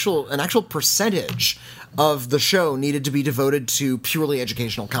there was an actual percentage of the show needed to be devoted to purely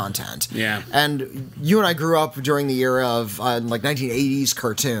educational content. Yeah. And you and I grew up during the era of like 1980s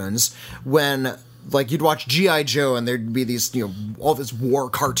cartoons when like you'd watch G.I. Joe and there'd be these, all this war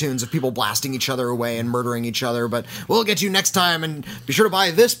cartoons of people blasting each other away and murdering each other, but we'll get you next time and be sure to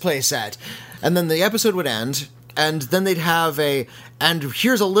buy this playset. And then the episode would end, and then they'd have and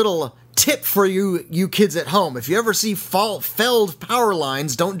here's a little tip for you kids at home. If you ever see felled power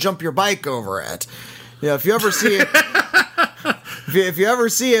lines, don't jump your bike over it. If you ever see if you ever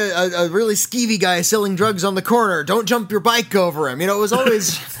see a really skeevy guy selling drugs on the corner, don't jump your bike over him. It was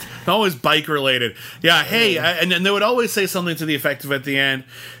always... always bike related. Yeah, hey, and they would always say something to the effect of at the end,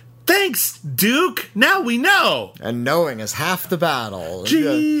 "Thanks, Duke. Now we know." And knowing is half the battle.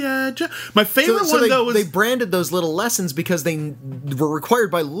 My favorite one, though, was... They branded those little lessons because they were required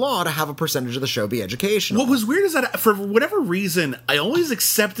by law to have a percentage of the show be educational. What was weird is that, for whatever reason, I always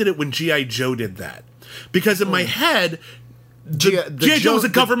accepted it when G.I. Joe did that. Because in my head... G.I. Joe was a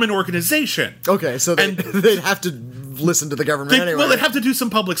government organization. Okay, so they'd have to listen to the government anyway. Well, they'd have to do some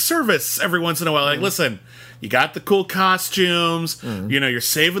public service every once in a while. Like, listen, you got the cool costumes. You're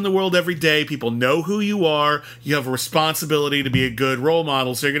saving the world every day. People know who you are. You have a responsibility to be a good role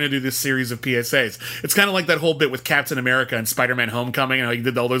model, so you're going to do this series of PSAs. It's kind of like that whole bit with Captain America and Spider-Man Homecoming and how he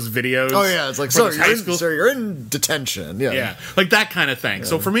did all those videos. Oh, yeah. It's like, so you're in detention. Yeah, like that kind of thing. Yeah.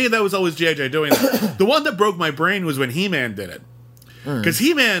 So for me, that was always G.I. Joe doing that. The one that broke my brain was when He-Man did it. Because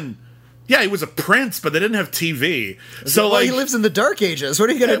He-Man... Yeah, he was a prince, but they didn't have TV. So he lives in the Dark Ages. What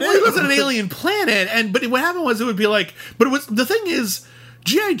are you going to do? Well, he was on an alien planet, but what happened was it would be like... But the thing is,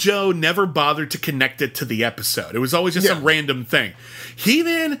 G.I. Joe never bothered to connect it to the episode. It was always just some random thing.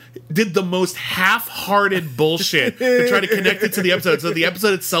 He-Man did the most half-hearted bullshit to try to connect it to the episode, so the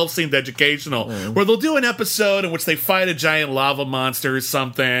episode itself seemed educational. Where they'll do an episode in which they fight a giant lava monster or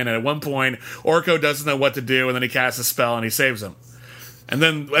something, and at one point, Orko doesn't know what to do, and then he casts a spell and he saves him. And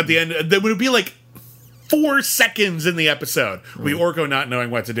then at the end, there would be like 4 seconds in the episode with Orko not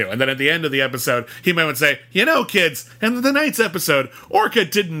knowing what to do. And then at the end of the episode, he might say, kids, in the night's episode, Orko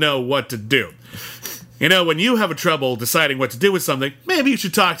didn't know what to do. When you have a trouble deciding what to do with something, maybe you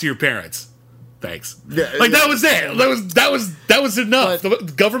should talk to your parents. Thanks. That was it. That was enough.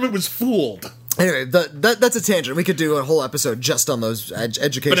 The government was fooled. Anyway, that's a tangent. We could do a whole episode just on those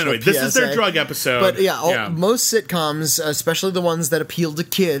educational. But anyway, this is their drug episode. But most sitcoms, especially the ones that appeal to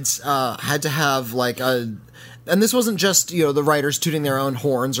kids, had to have like a. And this wasn't just the writers tooting their own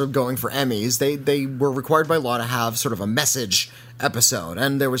horns or going for Emmys. They were required by law to have sort of a message episode,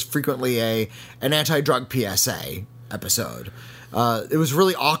 and there was frequently an anti-drug PSA episode. It was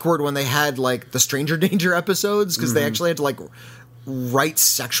really awkward when they had like the Stranger Danger episodes because they actually had to like write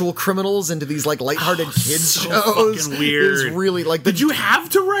sexual criminals into these like lighthearted kids shows. Fucking weird. It was really like. Did you have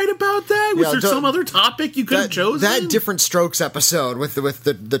to write about that? Was there some other topic you could have chosen? That Different Strokes episode with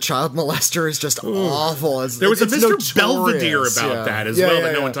the child molester is just awful. There was a Mr. Belvedere about that as well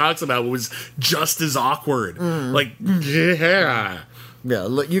that no one talks about. It was just as awkward. Yeah,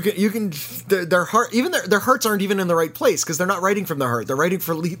 you can. Their heart, even their hearts aren't even in the right place because they're not writing from their heart. They're writing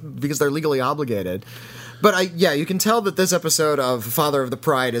because they're legally obligated. But you can tell that this episode of Father of the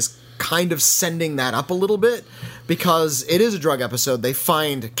Pride is kind of sending that up a little bit because it is a drug episode. They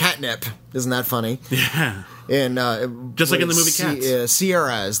find catnip. Isn't that funny? Yeah. Just like in the movie Cats.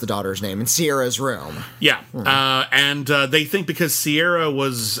 Sierra is the daughter's name, in Sierra's room. Yeah. And they think because Sierra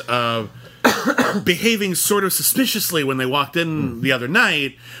was behaving sort of suspiciously when they walked in the other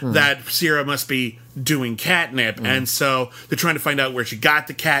night that Sierra must be doing catnip. And so they're trying to find out where she got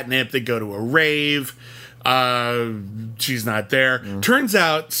the catnip. They go to a rave. She's not there. Turns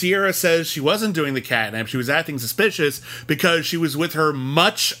out Sierra says she wasn't doing the catnip. She was acting suspicious because she was with her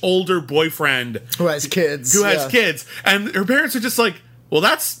much older boyfriend Who has kids. And her parents are just like, well,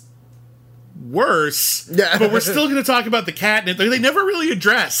 that's worse. Yeah. But we're still going to talk about the catnip. They never really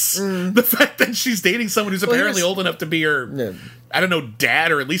address the fact that she's dating someone who's apparently old enough to be her, I don't know,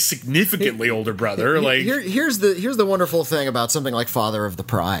 dad or at least significantly older brother. Here's the wonderful thing about something like Father of the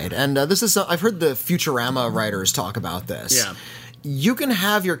Pride, and this is I've heard the Futurama writers talk about this. Yeah. You can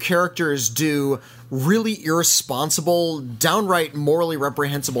have your characters do really irresponsible, downright morally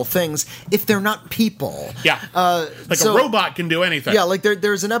reprehensible things if they're not people. Yeah. A robot can do anything. Yeah, like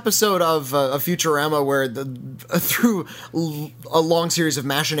there's an episode of Futurama where through a long series of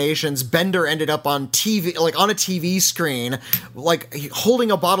machinations, Bender ended up on TV, like on a TV screen, like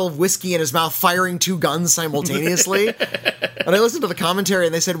holding a bottle of whiskey in his mouth, firing 2 guns simultaneously. And I listened to the commentary,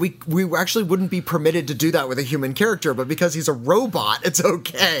 and they said we actually wouldn't be permitted to do that with a human character, but because he's a robot, it's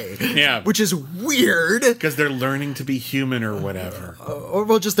okay. Yeah. Which is weird. Because they're learning to be human or whatever. Or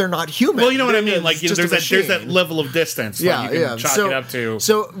well, just they're not human. Well, you know what I mean? Like, It's there's just a that level of distance. Yeah, you can chalk it up to.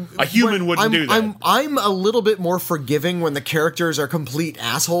 So a human wouldn't do that. I'm a little bit more forgiving when the characters are complete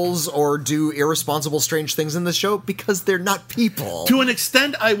assholes or do irresponsible, strange things in the show because they're not people. To an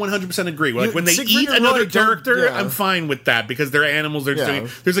extent, I 100% agree. Like when they Siegfried eat and another Roy don't- character, yeah. I'm fine with that because they're animals. They're just Yeah.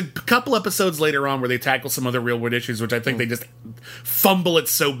 doing. There's a couple episodes later on where they tackle some other real world issues, which I think they just fumble it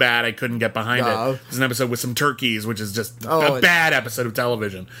so bad I couldn't get behind it. There's an episode with some turkeys, which is just a bad episode of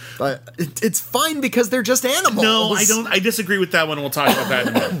television. It's fine because they're just animals. No, I don't. I disagree with that one, and we'll talk about that in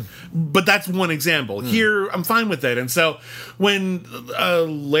a minute. But that's one example. Here, I'm fine with it. And so when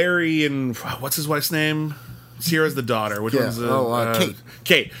Larry and what's his wife's name? Sierra's the daughter. Which one's Kate.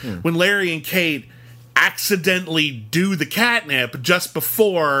 Kate. When Larry and Kate accidentally do the catnip just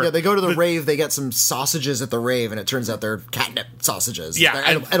before. Yeah, they go to the rave. They get some sausages at the rave, and it turns out they're catnip sausages. Yeah,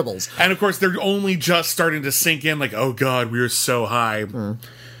 they're edibles. And of course, they're only just starting to sink in. Like, oh god, we are so high.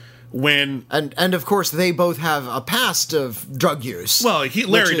 When and of course they both have a past of drug use. Well,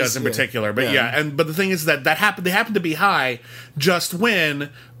 Larry does in particular, but but the thing is that happened. They happen to be high just when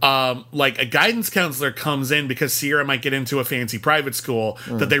like a guidance counselor comes in because Sierra might get into a fancy private school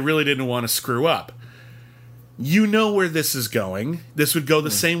that they really didn't want to screw up. You know where this is going. This would go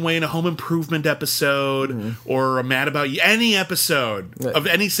the same way in a Home Improvement episode or a Mad About You. Any episode of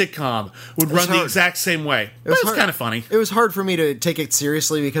any sitcom would run the exact same way. It's kind of funny. It was hard for me to take it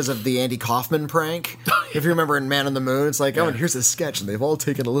seriously because of the Andy Kaufman prank. If you remember in Man on the Moon, it's like, oh, and here's a sketch, and they've all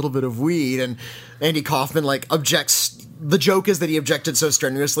taken a little bit of weed, and Andy Kaufman like objects. The joke is that he objected so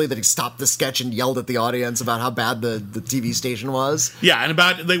strenuously that he stopped the sketch and yelled at the audience about how bad the TV station was. Yeah, and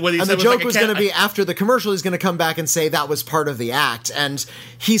about what he said the was joke like was going to be after the commercial, he's going to come back and say that was part of the act. And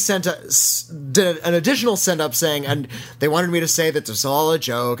he did an additional send up saying, and they wanted me to say that this was all a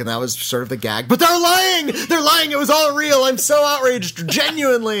joke, and that was sort of the gag. But they're lying! They're lying! It was all real! I'm so outraged,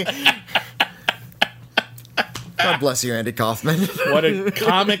 genuinely. God bless you, Andy Kaufman. What a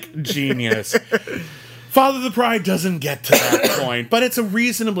comic genius. Father of the Pride doesn't get to that point, but it's a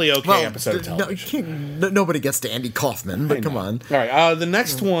reasonably okay episode of television. Nobody gets to Andy Kaufman, but come on. All right, the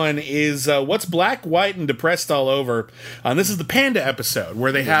next one is What's Black, White, and Depressed All Over? And this is the panda episode,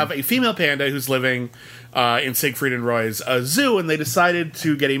 where they have a female panda who's living in Siegfried and Roy's zoo, and they decided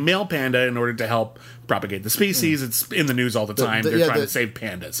to get a male panda in order to help propagate the species. It's in the news all the time. They're trying to save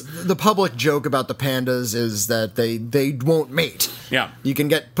pandas. The public joke about the pandas is that they won't mate. Yeah. You can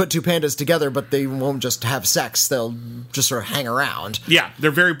put 2 pandas together, but they won't just have sex. They'll just sort of hang around. Yeah, they're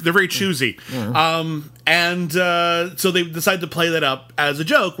very choosy. So they decided to play that up as a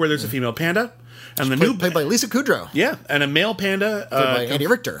joke where there's a female panda and Played by Lisa Kudrow. Yeah, and a male panda Played by Andy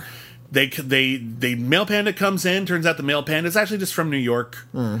Richter. The male panda comes in. Turns out the male panda is actually just from New York,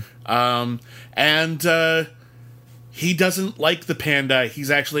 and he doesn't like the panda. He's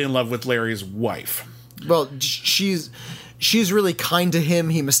actually in love with Larry's wife. Well, she's really kind to him.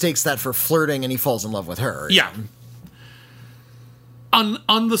 He mistakes that for flirting, and he falls in love with her. Yeah.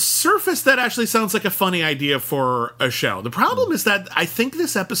 On the surface, that actually sounds like a funny idea for a show. The problem is that I think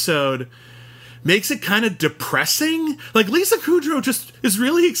this episode makes it kind of depressing. Like, Lisa Kudrow just is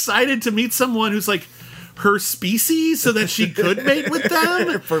really excited to meet someone who's like her species so that she could mate with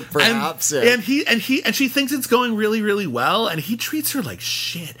them. Perhaps, and she thinks it's going really, really well, and he treats her like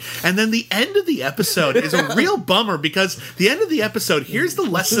shit. And then the end of the episode is a real bummer because the end of the episode, here's the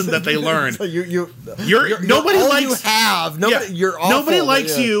lesson that they learned. Nobody likes Nobody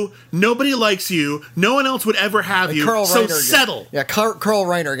likes you. Nobody likes you. No one else would ever have you. So settle. Carl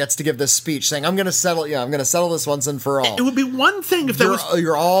Reiner gets to give this speech saying, I'm going to settle this once and for all. It would be one thing if that was...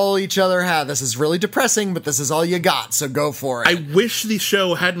 You're all each other have. This is really depressing depressing, but this is all you got, so go for it. I wish the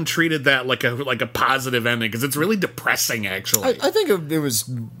show hadn't treated that like a positive ending, because it's really depressing, actually. I think it was,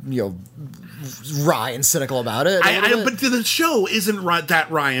 wry and cynical about it. But the show isn't that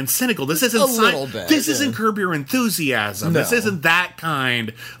wry and cynical. This isn't a little bit. This isn't Curb Your Enthusiasm. No. This isn't that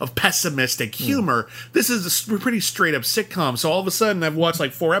kind of pessimistic humor. This is a pretty straight up sitcom. So all of a sudden, I've watched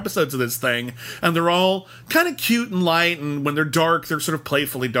like 4 episodes of this thing, and they're all kind of cute and light. And when they're dark, they're sort of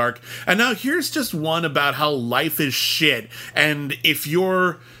playfully dark. And now here's just one about how life is shit. And if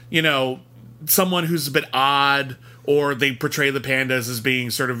you're, someone who's a bit odd, or they portray the pandas as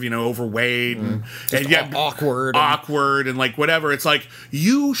being sort of, overweight and awkward and like whatever. It's like,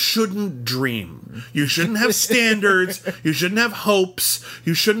 you shouldn't dream. You shouldn't have standards. You shouldn't have hopes.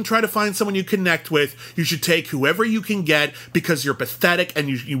 You shouldn't try to find someone you connect with. You should take whoever you can get, because you're pathetic and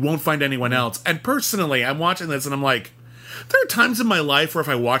you won't find anyone else. And personally, I'm watching this and I'm like, there are times in my life where if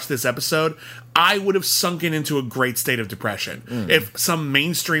I watched this episode, I would have sunken into a great state of depression. If some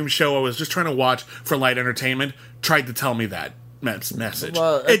mainstream show I was just trying to watch for light entertainment tried to tell me that message.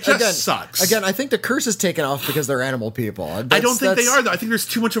 Well, it just sucks. Again, I think the curse is taken off because they're animal people. I don't think they are, though. I think there's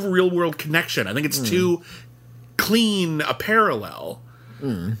too much of a real-world connection. I think it's too clean a parallel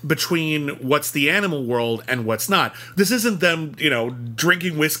between what's the animal world and what's not. This isn't them,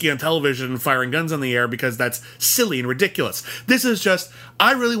 drinking whiskey on television and firing guns in the air, because that's silly and ridiculous. This is just,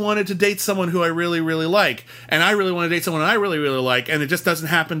 I really wanted to date someone who I really, really like, and I really want to date someone I really, really like, and it just doesn't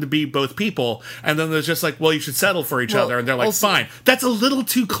happen to be both people. And then there's just like, well, you should settle for each other. And they're like, also, fine. That's a little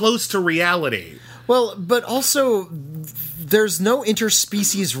too close to reality. Well, but also, there's no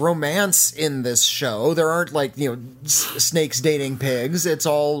interspecies romance in this show. There aren't, like, snakes dating pigs. It's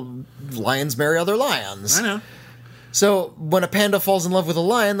all lions marry other lions. I know. So, when a panda falls in love with a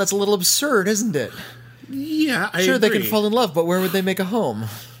lion, that's a little absurd, isn't it? Yeah, I Sure, agree. they can fall in love, but where would they make a home?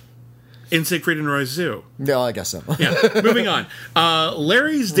 In Siegfried and Roy's Zoo. No, I guess so. Yeah, moving on.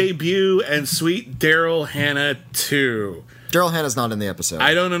 Larry's debut and Sweet Daryl Hannah 2. Daryl Hannah's not in the episode.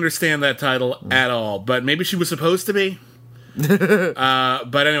 I don't understand that title at all, but maybe she was supposed to be.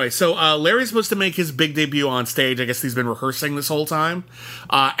 But anyway, so Larry's supposed to make his big debut on stage. I guess he's been rehearsing this whole time.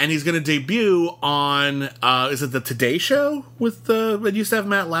 And he's going to debut on, is it the Today Show? It used to have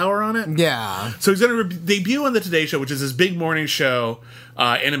Matt Lauer on it? Yeah. So he's going to debut on the Today Show, which is his big morning show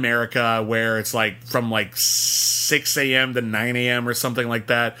in America, where it's like from like 6 a.m. to 9 a.m. or something like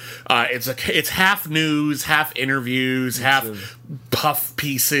that. It's half news, half interviews, half puff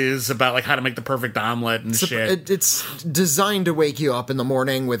pieces about like how to make the perfect omelet and shit. It's designed to wake you up in the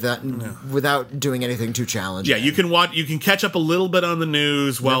morning without doing anything too challenging. Yeah, you can catch up a little bit on the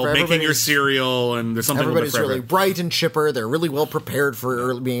news while making your cereal, and there's something. Everybody's really bright and chipper. They're really well prepared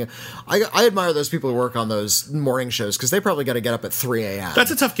for being. I admire those people who work on those morning shows, because they probably got to get up at 3 a.m.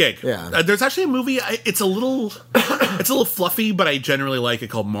 That's a tough gig. Yeah. There's actually a movie. It's a little fluffy, but I generally like it,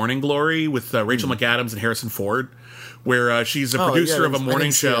 called Morning Glory, with Rachel McAdams and Harrison Ford, where she's a producer of a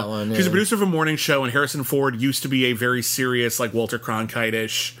morning show. She's a producer of a morning show, and Harrison Ford used to be a very serious, like Walter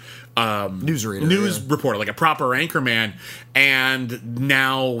Cronkite-ish news reporter, like a proper anchorman, and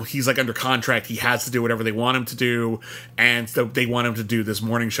now he's like under contract. He has to do whatever they want him to do, and so they want him to do this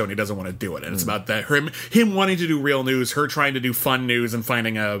morning show, and he doesn't want to do it. And it's about that him wanting to do real news, her trying to do fun news, and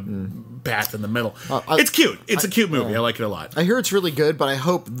finding a path in the middle. It's cute. It's a cute movie. I like it a lot. I hear it's really good, but I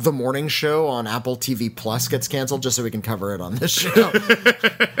hope The Morning Show on Apple TV Plus gets canceled just so we can cover it on this show.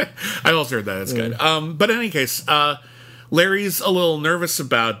 I also heard that it's good. But in any case, Larry's a little nervous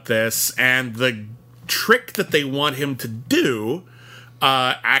about this, and the trick that they want him to do,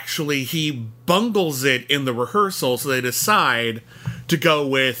 actually, he bungles it in the rehearsal, so they decide to go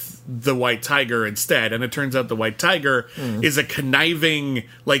with the White Tiger instead. And it turns out the White Tiger is a conniving,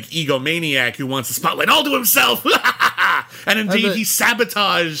 like, egomaniac who wants the spotlight all to himself. And indeed, he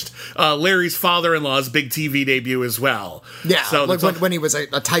sabotaged Larry's father-in-law's big TV debut as well. Yeah, so like when he was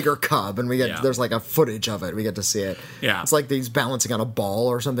a tiger cub, and there's like a footage of it. We get to see it. Yeah, it's like he's balancing on a ball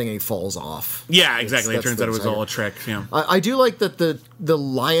or something, and he falls off. Yeah, exactly. It turns out it was all a trick. Yeah, I do like that the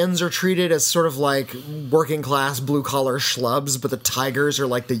lions are treated as sort of like working class blue collar schlubs, but the tigers are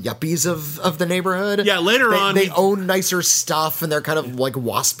like the yuppies of the neighborhood. Yeah, later on they own nicer stuff, and they're kind of like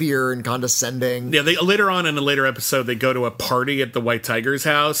waspier and condescending. Yeah, later on in a later episode, they go to a party at the White Tiger's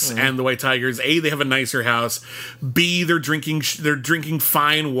house, and the White Tigers, A, they have a nicer house, B, they're drinking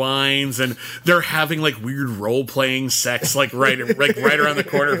fine wines, and they're having like weird role playing sex right around the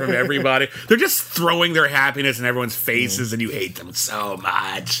corner from everybody. They're just throwing their happiness in everyone's faces, and you hate them so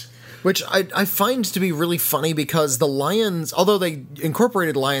much. Which I find to be really funny because the lions, although they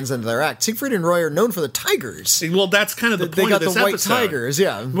incorporated lions into their act, Siegfried and Roy are known for the tigers. Well, that's kind of the They point got of this the white episode. tigers,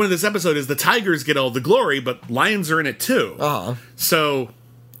 yeah. One of this episode is the tigers get all the glory, but lions are in it too. So,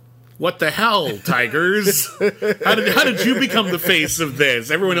 what the hell, tigers? How did you become the face of this?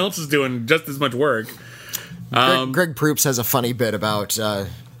 Everyone else is doing just as much work. Greg Proops has a funny bit about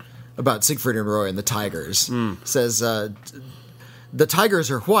Siegfried and Roy and the tigers. Says the tigers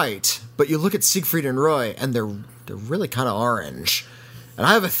are white, but you look at Siegfried and Roy and they're really kind of orange. And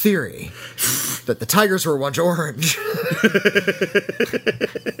I have a theory that the tigers were once orange.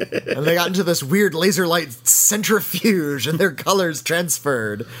 And they got into this weird laser light centrifuge and their colors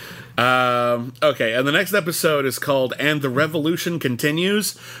transferred. Okay, and the next episode is called "And the Revolution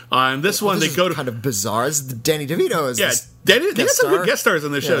Continues." And this one, This they is go to kind of bizarre. Danny DeVito is this they got some star. good guest stars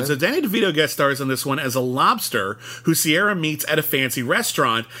on this show. Yeah. So Danny DeVito guest stars on this one as a lobster who Sierra meets at a fancy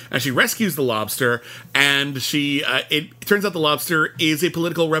restaurant, and she rescues the lobster. And she, it turns out the lobster is a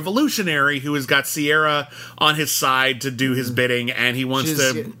political revolutionary who has got Sierra on his side to do his bidding, and he wants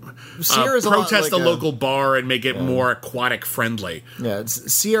to Sierra's a lot protest like a local bar and make it more aquatic friendly. Yeah,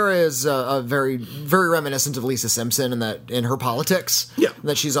 Sierra is a very, very reminiscent of Lisa Simpson in her politics. Yeah.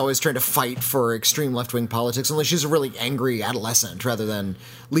 That she's always trying to fight for extreme left-wing politics, only she's a really angry adolescent, rather than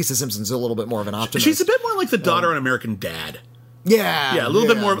Lisa Simpson's a little bit more of an optimist. She's a bit more like the daughter on American Dad. Yeah, A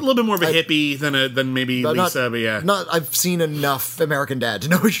little bit more of a hippie than maybe Lisa, but yeah. I've seen enough American Dad to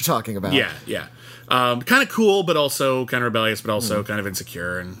know what you're talking about. Yeah. Kind of cool, but also kind of rebellious, but also kind of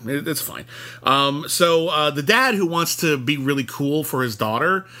insecure, and it's fine. So the dad, who wants to be really cool for his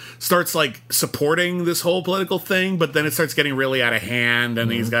daughter, starts like supporting this whole political thing, but then it starts getting really out of hand,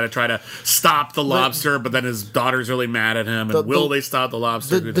 and he's got to try to stop the lobster, but then his daughter's really mad at him, and will they stop the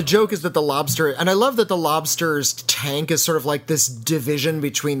lobster? The joke is that the lobster, and I love that the lobster's tank is sort of like this division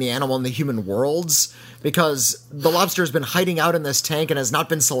between the animal and the human worlds, because the lobster has been hiding out in this tank and has not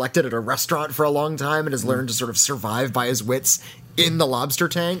been selected at a restaurant for a long time and has learned to sort of survive by his wits in the lobster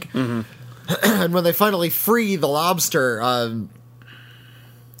tank. And when they finally free the lobster,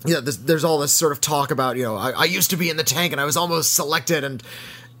 there's all this sort of talk about, I used to be in the tank and I was almost selected, and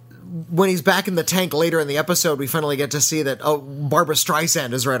when he's back in the tank later in the episode, we finally get to see that Barbara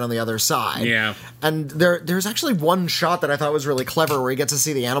Streisand is right on the other side. Yeah. And there's actually one shot that I thought was really clever where you get to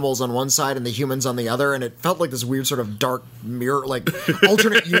see the animals on one side and the humans on the other, and it felt like this weird sort of dark mirror, like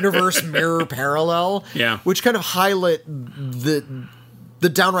alternate universe mirror parallel. Yeah. Which kind of highlight the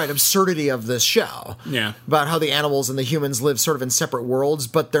downright absurdity of this show. Yeah. About how the animals and the humans live sort of in separate worlds,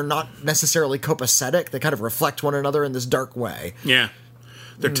 but they're not necessarily copacetic. They kind of reflect one another in this dark way. Yeah.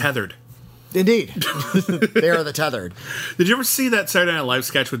 They're tethered. Indeed. They are the tethered. Did you ever see that Saturday Night Live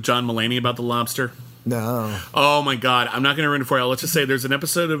sketch with John Mulaney about the lobster? No. Oh my God! I'm not going to ruin it for you. Let's just say there's an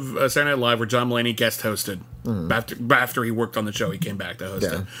episode of Saturday Night Live where John Mulaney guest hosted. After he worked on the show, he came back to host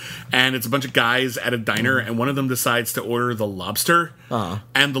it. And it's a bunch of guys at a diner, and one of them decides to order the lobster.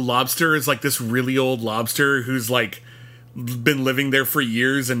 And the lobster is like this really old lobster who's like been living there for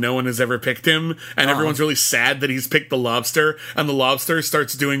years and no one has ever picked him, and everyone's really sad that he's picked the lobster, and the lobster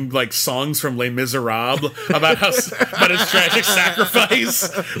starts doing like songs from Les Miserables about his tragic sacrifice,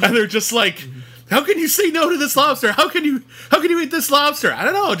 and they're just like, how can you say no to this lobster? How can you eat this lobster? I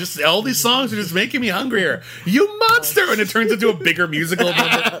don't know, just all these songs are just making me hungrier. You monster! And it turns into a bigger musical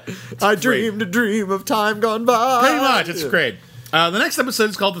number. I dreamed a dream of time gone by. Pretty much, it's great. The next episode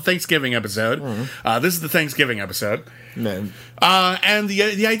is called the Thanksgiving episode. This is the Thanksgiving episode. No. And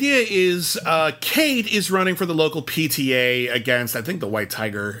the idea is Kate is running for the local PTA against, I think, the White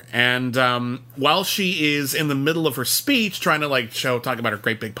Tiger. And while she is in the middle of her speech, trying to talk about her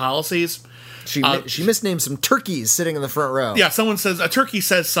great big policies, She misnamed some turkeys sitting in the front row. yeah, someone says, a turkey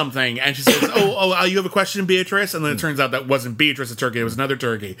says something, and she says, oh, you have a question, Beatrice? And then it turns out that wasn't Beatrice, a turkey, it was another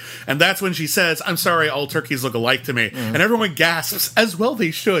turkey. And that's when she says, I'm sorry, all turkeys look alike to me. And everyone gasps, as well they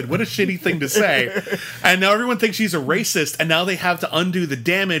should. What a shitty thing to say. And now everyone thinks she's a racist, and now they have to undo the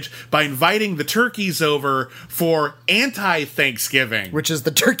damage by inviting the turkeys over for anti-Thanksgiving. Which is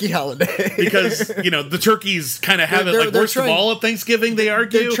the turkey holiday. Because, the turkeys kind of have They're it, worst of trying- all at Thanksgiving, they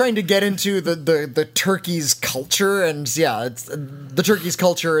argue. They're trying to get into the turkey's culture, and the turkey's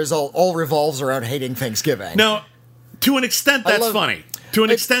culture is all revolves around hating Thanksgiving. Now, to an extent, that's funny. To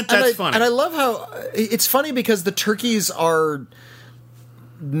an extent, that's funny. And I love how it's funny because the turkeys are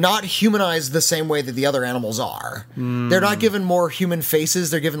not humanized the same way that the other animals are. They're not given more human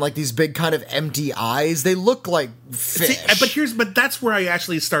faces. They're given like these big kind of empty eyes. They look like fish. See, but that's where I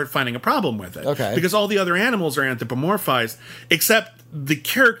actually start finding a problem with it. Okay. Because all the other animals are anthropomorphized, except the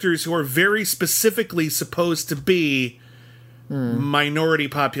characters who are very specifically supposed to be minority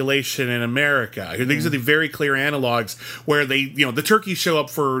population in America. These are the very clear analogs where the turkeys show up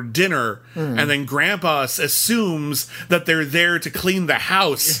for dinner and then Grandpa assumes that they're there to clean the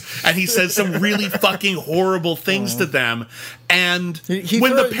house and he says some really fucking horrible things to them. And He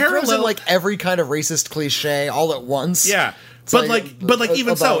throws in like every kind of racist cliche all at once. Yeah. But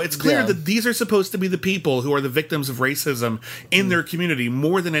even so, it's clear that these are supposed to be the people who are the victims of racism in their community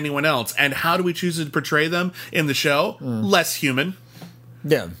more than anyone else. And how do we choose to portray them in the show? Less human.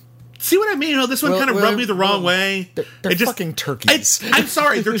 Yeah. See what I mean? This one kind of rubbed me the wrong way. They're fucking turkeys. I'm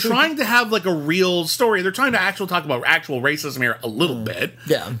sorry. They're trying to have like a real story. They're trying to talk about actual racism here a little bit.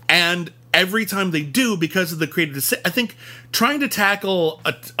 Yeah. And every time they do, because of the creative, I think trying to tackle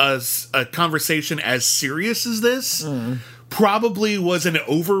a conversation as serious as this probably was an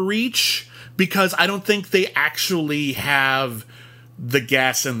overreach, because I don't think they actually have the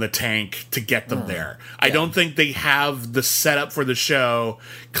gas in the tank to get them there. I don't think they have the setup for the show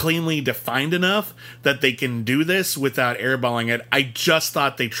cleanly defined enough that they can do this without airballing it. I just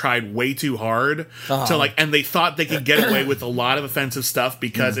thought they tried way too hard and they thought they could get away with a lot of offensive stuff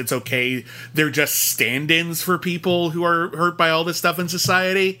because it's okay. They're just stand-ins for people who are hurt by all this stuff in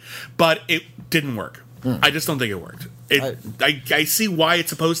society, but it didn't work. I just don't think it worked. I see why it's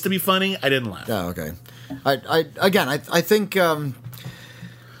supposed to be funny. I didn't laugh. Oh, okay. I think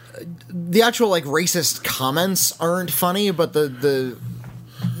the actual like racist comments aren't funny, but the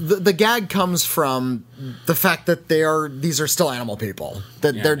gag comes from the fact that these are still animal people.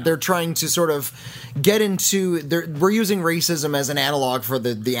 That they're trying to sort of get into. We're using racism as an analog for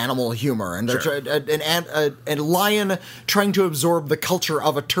the animal humor, and a lion trying to absorb the culture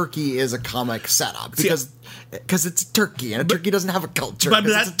of a turkey is a comic setup because it's a turkey, and a turkey doesn't have a culture. But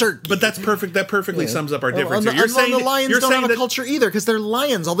it's a turkey. But that's perfect. That perfectly sums up our difference. You're saying the lions don't have a culture either, because they're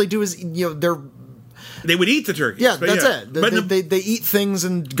lions. All they do is they would eat the turkey. Yeah, that's it. They eat things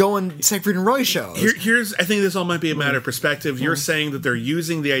and go on Siegfried and Roy shows. I think this all might be a matter of perspective. You're saying that they're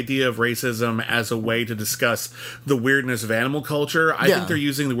using the idea of racism as a way to discuss the weirdness of animal culture. I think they're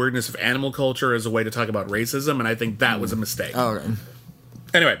using the weirdness of animal culture as a way to talk about racism, and I think that was a mistake. Okay.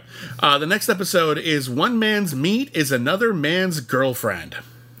 Anyway, the next episode is One Man's Meat is Another Man's Girlfriend.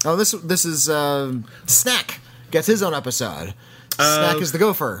 Oh, this is Snack gets his own episode. Snack is the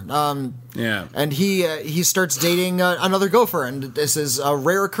gopher. And he starts dating another gopher, and this is a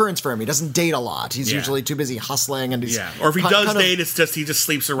rare occurrence for him. He doesn't date a lot. He's usually too busy hustling, and or if he does date, it's just he just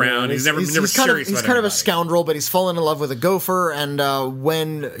sleeps around. He's never serious. He's kind of a scoundrel, but he's fallen in love with a gopher. And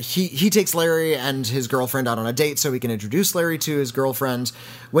when he takes Larry and his girlfriend out on a date, so he can introduce Larry to his girlfriend.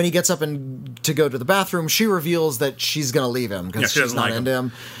 When he gets up to go to the bathroom, she reveals that she's going to leave him because she's not into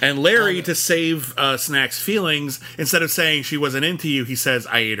him. And Larry, to save Snack's feelings, instead of saying she wasn't into you, he says,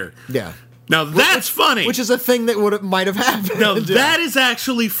 "I ate her." Yeah. Now that's funny. Which is a thing that might have happened. No, that is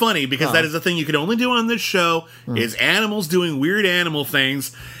actually funny, because that is a thing you can only do on this show, is animals doing weird animal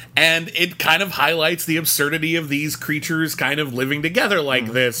things, and it kind of highlights the absurdity of these creatures kind of living together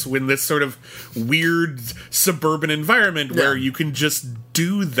like this, in this sort of weird suburban environment where you can just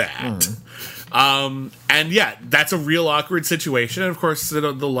do that. And that's a real awkward situation. And of course, the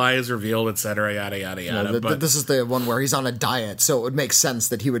lie is revealed, etc., yada, yada, yada. But this is the one where he's on a diet, so it would make sense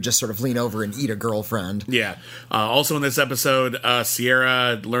that he would just sort of lean over and eat a girlfriend. Yeah. Also in this episode,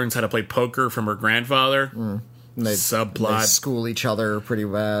 Sierra learns how to play poker from her grandfather. They subplot. They school each other pretty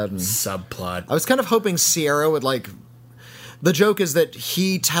bad. Subplot. I was kind of hoping Sierra would like... The joke is that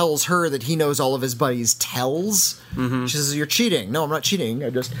he tells her that he knows all of his buddies' tells. She says, "You're cheating." No, I'm not cheating. I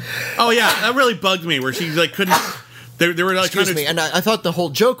just... Oh, yeah. That really bugged me, where she like couldn't... They were like... Excuse me. And I thought the whole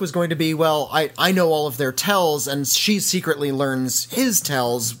joke was going to be, well, I know all of their tells, and she secretly learns his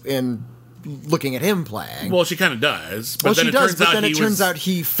tells in looking at him playing. Well, she kind of does. But then it turns out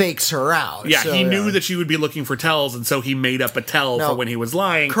he fakes her out. Yeah, so, he knew that she would be looking for tells, and so he made up a tell for when he was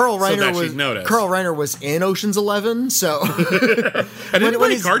lying, Carl so that she'd notice. Carl Reiner was in Ocean's 11, so... And didn't he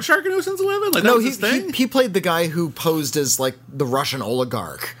play Card Shark in Ocean's 11? Like, that was his thing? He played the guy who posed as, like, the Russian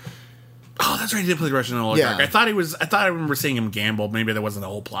oligarch. Oh, that's right. He did play the Russian oligarch. Yeah. I thought I remember seeing him gamble. Maybe there wasn't a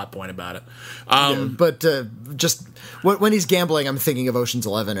whole plot point about it. But just when he's gambling, I'm thinking of Ocean's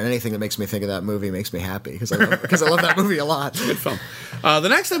 11, and anything that makes me think of that movie makes me happy because I love that movie a lot. Good film. The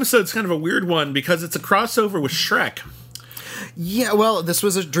next episode's kind of a weird one because it's a crossover with Shrek. Yeah, well, this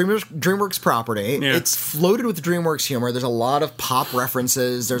was a DreamWorks property. Yeah. It's floated with DreamWorks humor. There's a lot of pop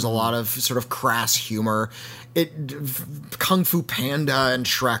references. There's a lot of sort of crass humor. Kung Fu Panda and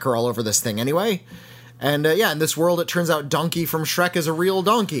Shrek are all over this thing anyway. And in this world, it turns out Donkey from Shrek is a real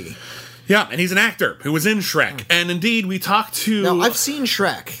donkey. Yeah, and he's an actor who was in Shrek. And indeed, we talked to... Now, I've seen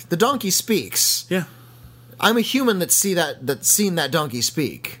Shrek. The donkey speaks. Yeah. I'm a human that's seen that donkey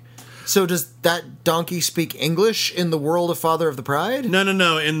speak. So does that donkey speak English in the world of Father of the Bride?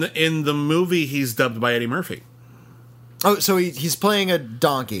 No. In the movie, he's dubbed by Eddie Murphy. Oh, so he's playing a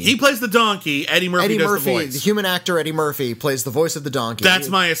donkey. He plays the donkey. Eddie Murphy does the voice. The human actor Eddie Murphy plays the voice of the donkey. That's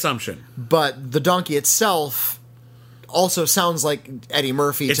my assumption. But the donkey itself also sounds like Eddie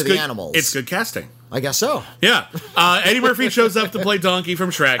Murphy to the animals. It's good casting. I guess so. Yeah. Eddie Murphy shows up to play Donkey from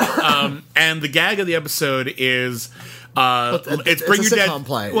Shrek. And the gag of the episode is... it's bring your dad.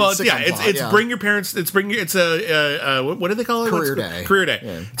 Play. Well, it's bring your parents. It's what do they call it? Career day. Career day.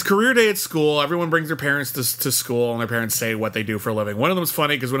 Yeah. It's career day at school. Everyone brings their parents to school, and their parents say what they do for a living. One of them is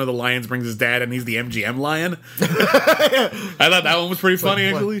funny because one of the lions brings his dad, and he's the MGM lion. I thought that one was pretty funny,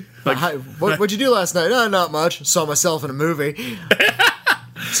 actually. What'd you do last night? Not much. Saw myself in a movie.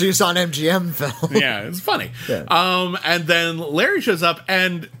 So you saw an MGM film. Yeah, it's funny. Yeah. And then Larry shows up,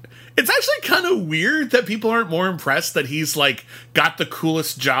 and it's actually kind of weird that people aren't more impressed that he's, like, got the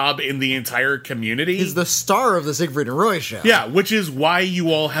coolest job in the entire community. He's the star of the Siegfried and Roy show. Yeah, which is why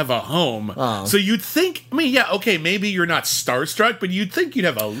you all have a home. Oh. So you'd think, maybe you're not starstruck, but you'd think you'd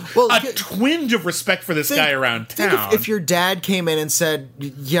have a twinge of respect for this guy around town. If your dad came in and said,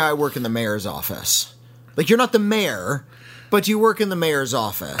 yeah, I work in the mayor's office. Like, you're not the mayor, but you work in the mayor's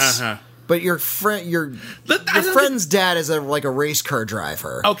office. Uh-huh. But your friend's dad is a race car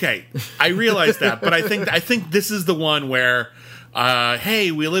driver. Okay, I realize that, but I think this is the one where,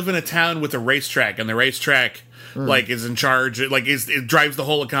 hey, we live in a town with a racetrack, and the racetrack is in charge, it drives the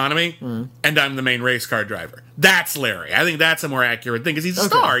whole economy, and I'm the main race car driver. That's Larry. I think that's a more accurate thing because he's a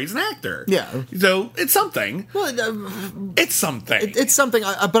star. He's an actor. Yeah. So it's something. Well, it's something. It's something.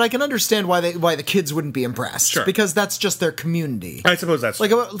 But I can understand why the kids wouldn't be impressed. Sure. Because that's just their community. I suppose that's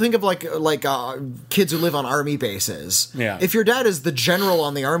think of kids who live on army bases. Yeah. If your dad is the general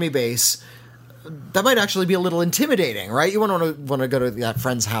on the army base, that might actually be a little intimidating, right? You wouldn't want to go to that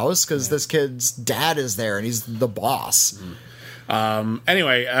friend's house because this kid's dad is there and he's the boss.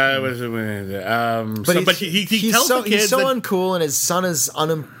 Anyway, but he tells the kids he's so uncool, and his son is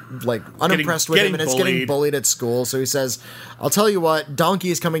unimpressed with him, and it's getting bullied at school. So he says, "I'll tell you what,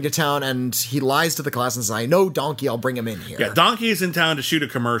 Donkey is coming to town," and he lies to the class and says, "I know Donkey. I'll bring him in here." Yeah, Donkey is in town to shoot a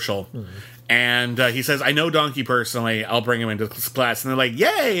commercial. And he says, I know Donkey personally. I'll bring him into class. And they're like,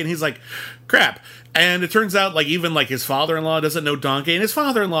 yay! And he's like, crap. And it turns out, even his father-in-law doesn't know Donkey. And his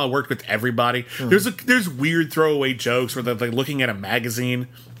father-in-law worked with everybody. There's weird throwaway jokes where they're looking at a magazine.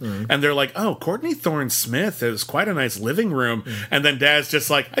 And they're like, oh, Courtney Thorne Smith is quite a nice living room. And then Dad's just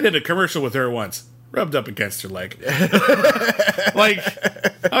like, I did a commercial with her once. Rubbed up against her leg.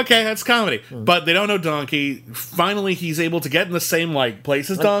 Okay, that's comedy. But they don't know Donkey. Finally, he's able to get in the same place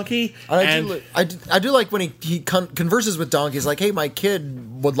as Donkey. I do like when he converses with Donkey. He's like, hey, my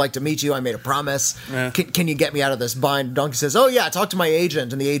kid would like to meet you. I made a promise. Yeah. Can you get me out of this bind? Donkey says, oh yeah, talk to my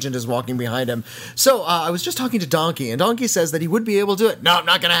agent. And the agent is walking behind him. So I was just talking to Donkey, and Donkey says that he would be able to do it. No,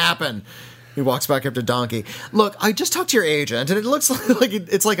 not going to happen. He walks back up to Donkey. Look, I just talked to your agent, and it looks like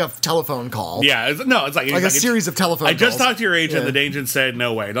it's like a telephone call. Yeah, it's like a series of telephone calls. I just talked to your agent. Yeah. The agent said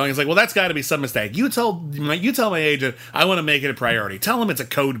no way. Donkey's like, well, that's got to be some mistake. You tell my agent I want to make it a priority. Tell him it's a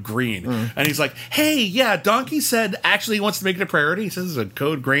code green. And he's like, hey, yeah, Donkey said actually he wants to make it a priority. He says it's a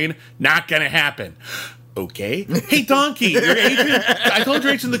code green. Not gonna happen. Okay. Hey, Donkey, your agent. I told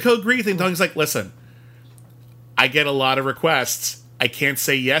your agent the code green thing. Donkey's like, listen, I get a lot of requests. I can't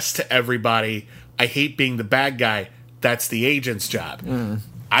say yes to everybody. I hate being the bad guy. That's the agent's job.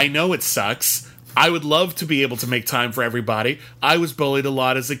 I know it sucks. I would love to be able to make time for everybody. I was bullied a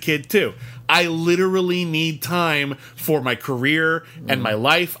lot as a kid, too. I literally need time for my career and my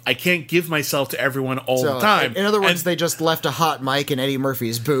life. I can't give myself to everyone all the time. In other words, they just left a hot mic in Eddie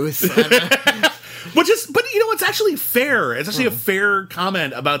Murphy's booth. But it's actually fair. It's actually a fair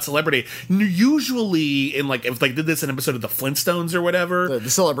comment about celebrity. Usually, if they did this in an episode of the Flintstones or whatever, the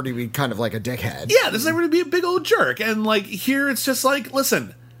celebrity would be kind of like a dickhead. Yeah, the celebrity would be a big old jerk. And here, it's just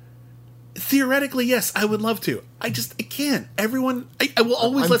listen. Theoretically, yes, I would love to. I can't. Everyone, I will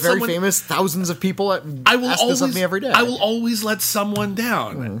always let someone. I'm very famous. Thousands of people ask this of me every day. I will always let someone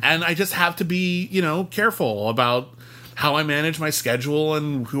down, and I just have to be, careful about how I manage my schedule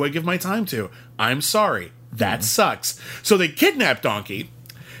and who I give my time to. I'm sorry. That sucks. So they kidnap Donkey,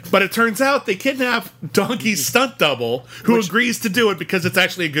 but it turns out they kidnap Donkey's stunt double, who agrees to do it because it's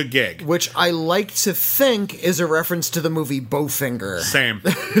actually a good gig. Which I like to think is a reference to the movie Bowfinger. Same.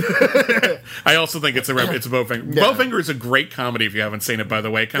 I also think it's a Bowfinger. Yeah. Bowfinger is a great comedy if you haven't seen it, by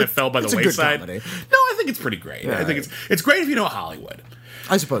the way. It kind of fell by the wayside. No, I think it's pretty great. I think it's great if you know Hollywood.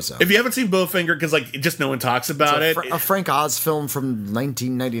 I suppose so. If you haven't seen Bowfinger, because like just no one talks about it. A Frank Oz film from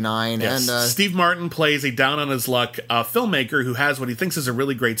 1999. Yes. And Steve Martin plays a down on his luck filmmaker who has what he thinks is a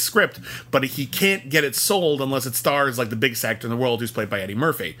really great script, but he can't get it sold unless it stars like the biggest actor in the world, who's played by Eddie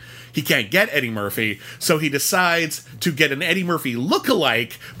Murphy. He can't get Eddie Murphy, so he decides to get an Eddie Murphy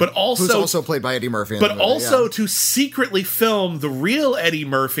lookalike, but also who's also played by Eddie Murphy. But also to secretly film the real Eddie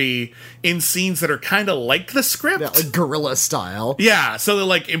Murphy in scenes that are kind of like the script, like guerrilla style. Yeah, so they're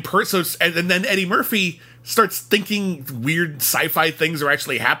like and then Eddie Murphy starts thinking weird sci-fi things are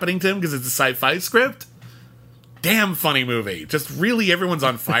actually happening to him because it's a sci-fi script. Damn funny movie. Just really everyone's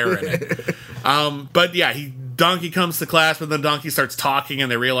on fire in it. But yeah, Donkey comes to class, but then Donkey starts talking,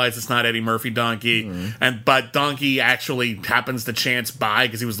 and they realize it's not Eddie Murphy Donkey. But Donkey actually happens to chance by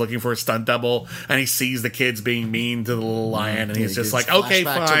because he was looking for a stunt double, and he sees the kids being mean to the little lion, and he's just like, "Okay,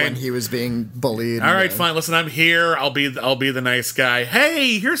 fine." To when he was being bullied. All right, fine. Listen, I'm here. I'll be the nice guy.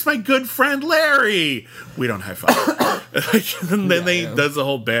 Hey, here's my good friend Larry. We don't high five. And then they does the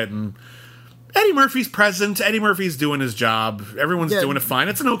whole bit, and Eddie Murphy's present. Eddie Murphy's doing his job. Everyone's doing it fine.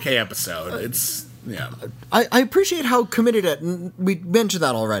 It's an okay episode. It's. Yeah, I appreciate how committed we mentioned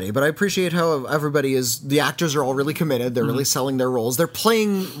that already, but I appreciate how everybody is. The actors are all really committed. They're really selling their roles. They're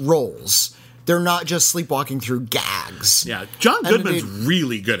playing roles. They're not just sleepwalking through gags. Yeah, John Goodman's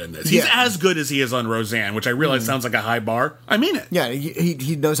really good in this. He's as good as he is on Roseanne, which I realize sounds like a high bar. I mean it. Yeah,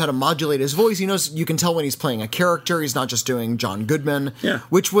 he knows how to modulate his voice. He knows, you can tell when he's playing a character. He's not just doing John Goodman. Yeah,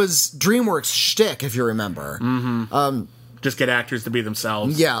 which was DreamWorks' shtick, if you remember. Just get actors to be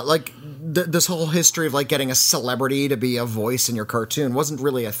themselves. Yeah, like this whole history of like getting a celebrity to be a voice in your cartoon wasn't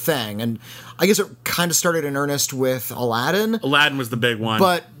really a thing, and I guess it kind of started in earnest with Aladdin. Aladdin was the big one,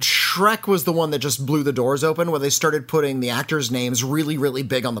 but Shrek was the one that just blew the doors open, where they started putting the actors' names really, really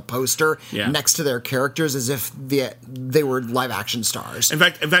big on the poster next to their characters, as if they were live action stars. In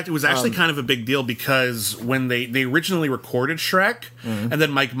fact, it was actually kind of a big deal because when they originally recorded Shrek, and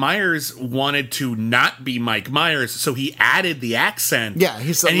then Mike Myers wanted to not be Mike Myers, so he added the accent. Yeah,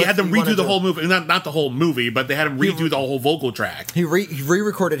 he had them redo the whole movie. Not the whole movie, but they had him redo the whole vocal track. He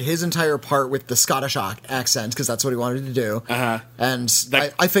re-recorded his entire part with the Scottish accent because that's what he wanted to do. And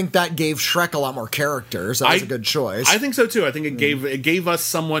I think that gave Shrek a lot more character, so that was a good choice. I think so too. I think it gave us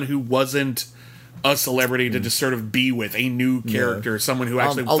someone who wasn't a celebrity to just sort of be with a new character, someone who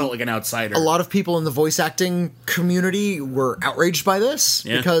actually felt like an outsider. A lot of people in the voice acting community were outraged by this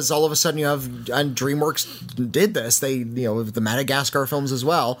because all of a sudden and DreamWorks did this. They, with the Madagascar films as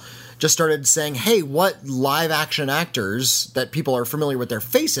well, just started saying, hey, what live action actors that people are familiar with their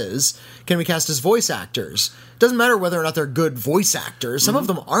faces can we cast as voice actors? Doesn't matter whether or not they're good voice actors. Some of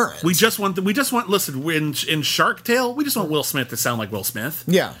them aren't. We just want listen, in Shark Tale, we just want Will Smith to sound like Will Smith.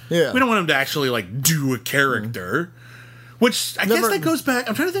 Yeah. We don't want him to actually like do a character. Which I guess that goes back.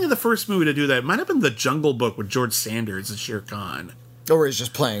 I'm trying to think of the first movie to do that. It might have been The Jungle Book with George Sanders as Shere Khan. Or he's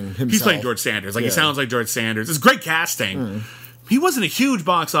just playing himself. He's playing George Sanders. He sounds like George Sanders. It's great casting. He wasn't a huge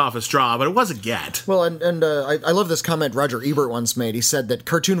box office draw, but it was a get. Well, and I love this comment Roger Ebert once made. He said that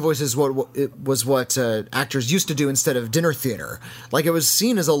cartoon voice is what actors used to do instead of dinner theater. Like, it was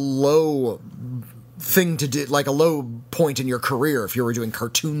seen as a low thing to do, like a low point in your career if you were doing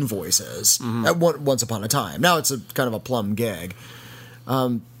cartoon voices once upon a time. Now it's a kind of a plum gig.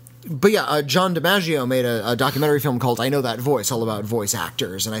 But yeah, John DiMaggio made a documentary film called I Know That Voice, all about voice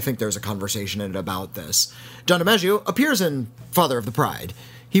actors, and I think there's a conversation in it about this. John DiMaggio appears in Father of the Bride.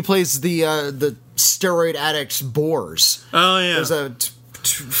 He plays the steroid addict Boars. Oh, yeah.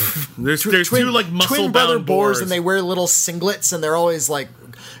 There's two like muscle twin brother bound boars, and they wear little singlets, and they're always like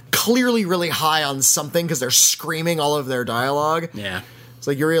clearly really high on something because they're screaming all of their dialogue. Yeah. It's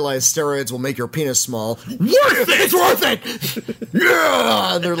like you realize steroids will make your penis small. Worth it! It's worth it!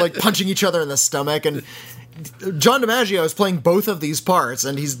 Yeah! And they're like punching each other in the stomach. And John DiMaggio is playing both of these parts,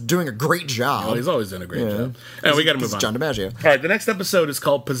 and he's doing a great job. Oh, he's always done a great job. And we got to move on. John DiMaggio. All right, the next episode is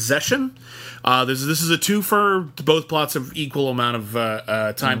called Possession. This is a twofer. Both plots of equal amount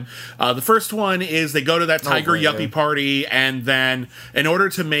of time. The first one is they go to that tiger yuppie party, and then in order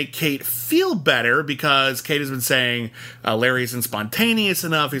to make Kate feel better, because Kate has been saying Larry isn't spontaneous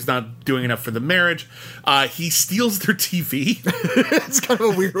enough, he's not doing enough for the marriage, he steals their TV. It's kind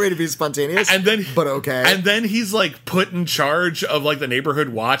of a weird way to be spontaneous, but okay. And then he's like put in charge of like the neighborhood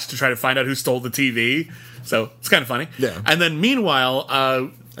watch to try to find out who stole the TV. So it's kind of funny. Yeah. And then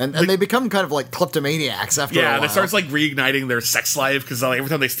meanwhile, And they become kind of like kleptomaniacs after a Yeah, while. that starts like reigniting their sex life because every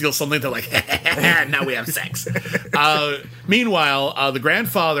time they steal something, they're like, now we have sex. Meanwhile, the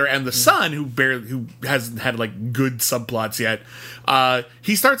grandfather and the son, who hasn't had like good subplots yet,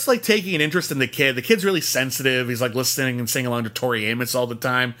 he starts like taking an interest in the kid. The kid's really sensitive. He's like listening and singing along to Tori Amos all the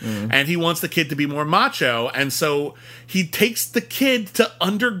time, and he wants the kid to be more macho. And so he takes the kid to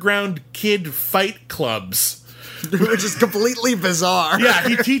underground kid fight clubs. Which is completely bizarre. Yeah,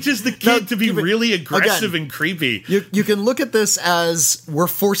 he teaches the kid to be but really aggressive again, and creepy. You can look at this as we're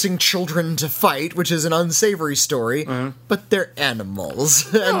forcing children to fight, which is an unsavory story, but they're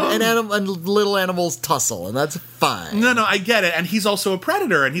animals. And little animals tussle, and that's fine. No, I get it. And he's also a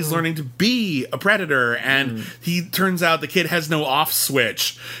predator, and he's learning to be a predator. And he turns out the kid has no off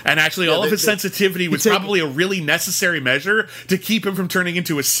switch. And actually, all of his sensitivity was probably a really necessary measure to keep him from turning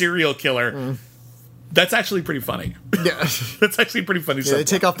into a serial killer. That's actually pretty funny. Yeah. That's actually pretty funny. Yeah, they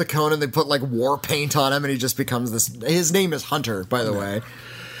take off the cone and they put like war paint on him, and he just becomes this. His name is Hunter, by the way.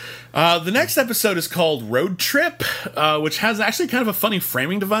 The next episode is called Road Trip, which has actually kind of a funny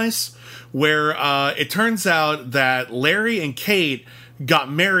framing device where it turns out that Larry and Kate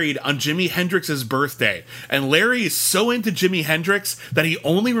got married on Jimi Hendrix's birthday. And Larry is so into Jimi Hendrix that he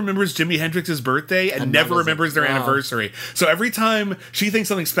only remembers Jimi Hendrix's birthday and never remembers their anniversary. So every time she thinks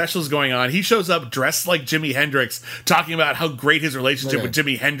something special is going on, he shows up dressed like Jimi Hendrix, talking about how great his relationship with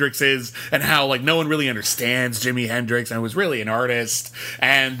Jimi Hendrix is and how like no one really understands Jimi Hendrix and was really an artist.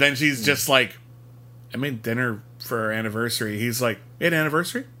 And then she's just like, I made dinner for our anniversary. He's like, we had an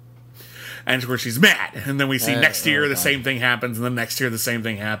anniversary? And of course she's mad, and then we see next year the same thing happens, and then next year the same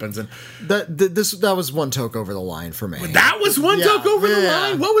thing happens, and that was one toke over the line for me. That was one toke over the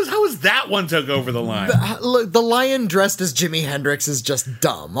line. How was that one toke over the line? Look, the lion dressed as Jimi Hendrix is just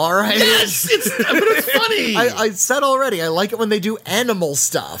dumb. All right, Yes, but it's funny. I said already, I like it when they do animal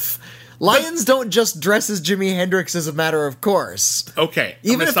stuff. Lions don't just dress as Jimi Hendrix as a matter of course. Okay.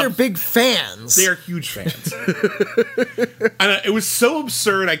 Even if they're big fans. They are huge fans. And it was so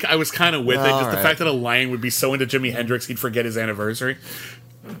absurd, I was kind of with it. Just the fact that a lion would be so into Jimi Hendrix, he'd forget his anniversary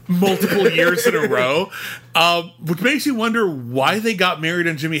multiple years in a row. Which makes you wonder why they got married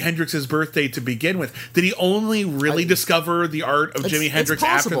on Jimi Hendrix's birthday to begin with. Did he only really discover the art of Jimi Hendrix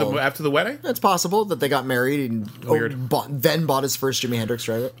after the wedding? It's possible that they got married and then bought his first Jimi Hendrix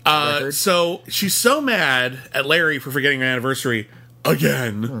record. So she's so mad at Larry for forgetting her anniversary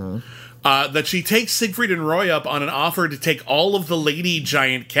again. That she takes Siegfried and Roy up on an offer to take all of the lady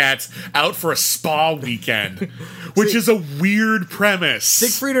giant cats out for a spa weekend, which is a weird premise.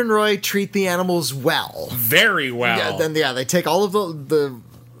 Siegfried and Roy treat the animals well. Very well. They take all of the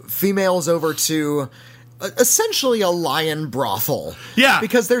females over to essentially a lion brothel. Yeah.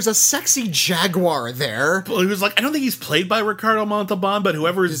 Because there's a sexy jaguar there. He was like, I don't think he's played by Ricardo Montalban, but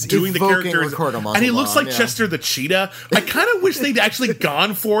whoever is doing the character. And he looks like Chester the Cheetah. I kind of wish they'd actually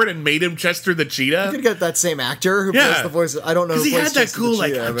gone for it and made him Chester the Cheetah. You could get that same actor who plays the voice. I don't know who plays plays Chester the Cheetah. Because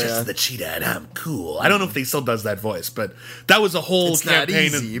he had that cool, Cheetah, I'm Chester the Cheetah and I'm cool. I don't know if he still does that voice, but that was a whole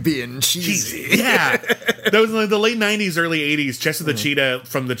campaign. Not easy being cheesy. Yeah. That was in like the late 90s, early 80s. Chester the Cheetah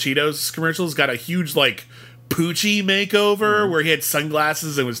from the Cheetos commercials got a huge, like, Poochie makeover where he had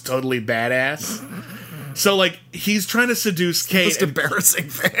sunglasses and was totally badass. So, like, he's trying to seduce Kate. Most embarrassing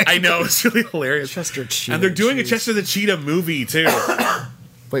thing. I know, it's really hilarious. Chester Cheetah. And they're doing a Chester the Cheetah movie, too.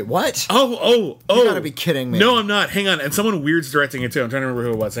 Wait, what? Oh. You gotta be kidding me. No, I'm not. Hang on. And someone weird's directing it, too. I'm trying to remember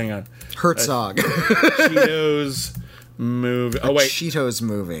who it was. Hang on. Herzog. Cheetos movie. Oh, wait. Cheetos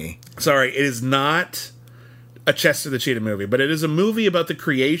movie. Sorry, it is not a Chester the Cheetah movie, but it is a movie about the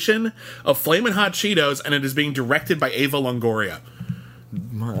creation of Flamin' Hot Cheetos, and it is being directed by Ava Longoria.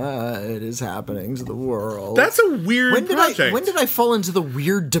 It is happening to the world. That's a weird project. When did I fall into the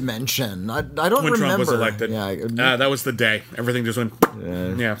weird dimension? I don't remember. When Trump was elected. Yeah, that was the day. Everything just went...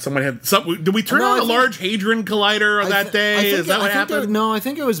 Yeah, someone had... Did we turn on a Large Hadron Collider on that day? Is that what happened? I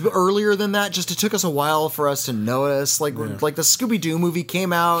think it was earlier than that. Just it took us a while for us to notice. Like the Scooby-Doo movie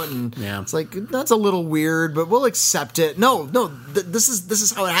came out, and it's like, that's a little weird, but we'll accept it. No, this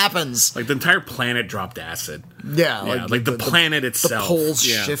is how it happens. Like the entire planet dropped acid. Yeah, like the planet itself. The poles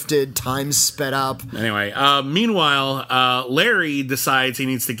shifted, time sped up. Anyway, meanwhile, Larry decides he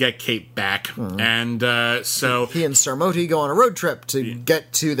needs to get Kate back, and so he and Sarmoti go on a road trip to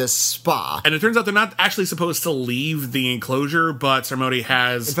get to this spa. And it turns out they're not actually supposed to leave the enclosure, but Sarmoti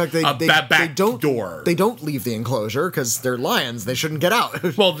has in fact, back door. They don't leave the enclosure because they're lions. They shouldn't get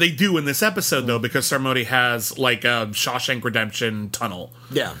out. Well, they do in this episode, though, because Sarmoti has like a Shawshank Redemption tunnel.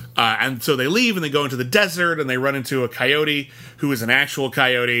 Yeah. And so they leave and they go into the desert and they run into a coyote who is an actual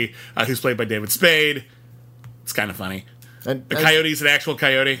coyote who's played by David Spade. It's kind of funny. And The coyote's an actual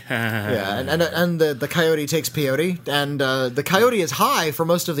coyote. yeah, and the coyote takes peyote, and the coyote is high for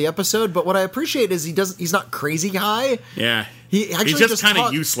most of the episode. But what I appreciate is he's not crazy high. Yeah. He's just kind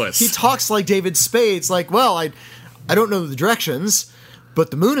of useless. He talks like David Spade. It's like, well, I don't know the directions,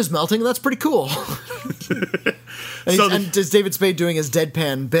 but the moon is melting, and that's pretty cool. and does David Spade doing his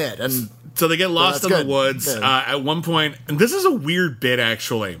deadpan bit, and so they get lost in the good. woods at one point, and this is a weird bit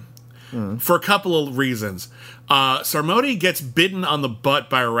actually, for a couple of reasons. Sarmoti gets bitten on the butt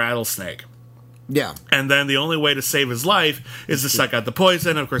by a rattlesnake. yeah. And then the only way to save his life is to suck out the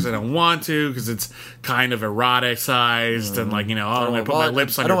poison. Of course, I don't want to because it's kind of eroticized and I'm going to put my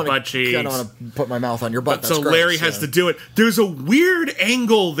lips on your butt cheeks. I don't want to put my mouth on your butt. So Larry has to do it. There's a weird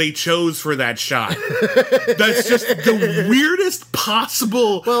angle they chose for that shot. That's just the weirdest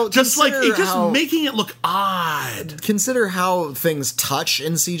possible. Well, making it look odd. Consider how things touch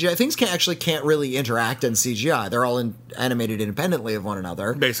in CGI. Things can't really interact in CGI. They're all animated independently of one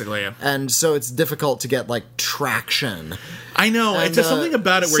another. Basically, yeah. And so it's difficult to get traction. I know. And, it's just something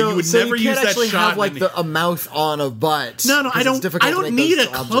about it where you would never use that shot. Have a mouth on a butt. No, I don't need a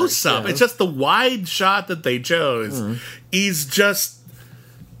close up. Yeah. It's just the wide shot that they chose. He's just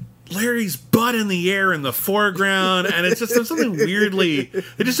Larry's butt in the air in the foreground, and it's just something weirdly.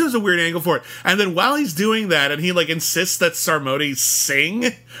 It just shows a weird angle for it. And then while he's doing that, and he insists that Sarmoti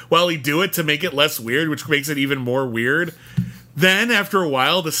sing while he do it to make it less weird, which makes it even more weird. Then, after a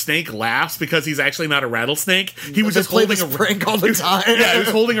while, the snake laughs because he's actually not a rattlesnake. He was just holding a prank all the time. Yeah, he was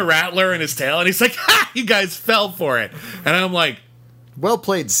holding a rattler in his tail, and he's like, "Ha! You guys fell for it." And I'm like, "Well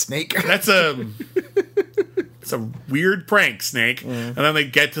played, Snake." It's a weird prank, Snake. And then they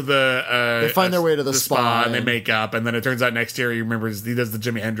get to they find their way to the spa, and they make up. And then it turns out next year he does the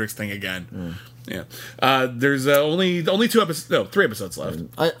Jimi Hendrix thing again. Yeah. There's only 3 episodes left.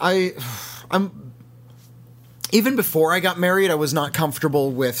 I'm. Even before I got married, I was not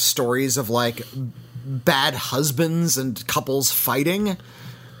comfortable with stories of bad husbands and couples fighting.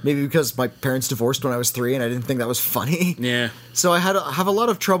 Maybe because my parents divorced when I was 3 and I didn't think that was funny. Yeah. So I have a lot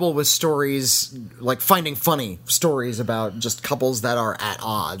of trouble with stories, finding funny stories about just couples that are at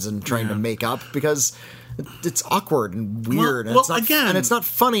odds and trying to make up because it's awkward and weird. And it's not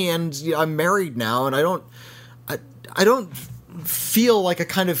funny. And I'm married now and I don't feel like a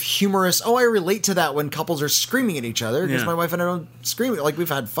kind of humorous, I relate to that when couples are screaming at each other because my wife and I don't scream. We've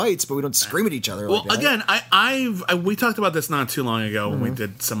had fights, but we don't scream at each other. Well, again, we talked about this not too long ago when we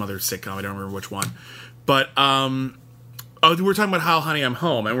did some other sitcom. I don't remember which one, but we were talking about How Honey I'm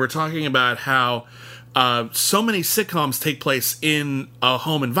Home, and we're talking about how so many sitcoms take place in a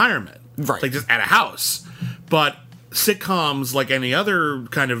home environment, right? Just at a house, but sitcoms, like any other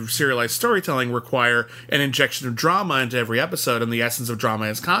kind of serialized storytelling, require an injection of drama into every episode, and the essence of drama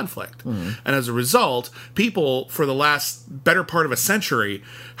is conflict. And as a result, people for the last better part of a century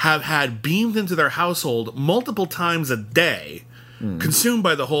have had beamed into their household multiple times a day, consumed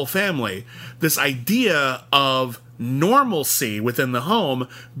by the whole family, this idea of normalcy within the home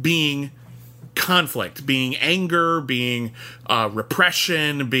being conflict, being anger, being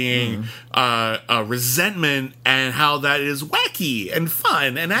repression, being resentment, and how that is wacky and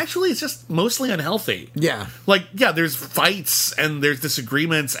fun, and actually it's just mostly unhealthy. Yeah. There's fights and there's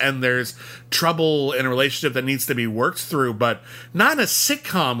disagreements and there's trouble in a relationship that needs to be worked through, but not in a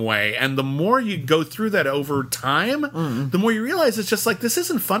sitcom way. And the more you go through that over time, the more you realize it's just this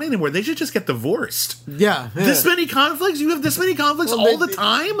isn't fun anymore. They should just get divorced. Yeah. This many conflicts? You have this many conflicts all the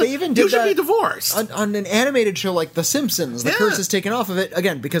time? They even did you should that be divorced. on an animated show like The Simpsons. The curse is taken off of it,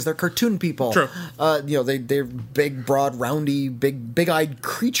 again, because they're cartoon people. True. They're big, broad, roundy, big-eyed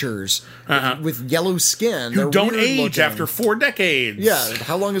creatures with yellow skin. Who don't age looking. after 4 decades. Yeah,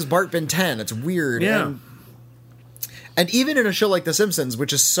 how long has Bart been 10? It's weird. Yeah. And even in a show like The Simpsons,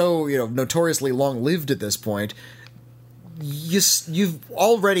 which is so notoriously long-lived at this point, you've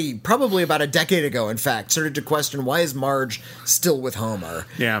already, probably about a decade ago, in fact, started to question, why is Marge still with Homer?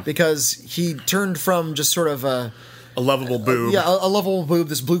 Yeah. Because he turned from just sort of a lovable boob. A lovable boob,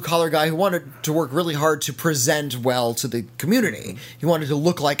 this blue-collar guy who wanted to work really hard to present well to the community. He wanted to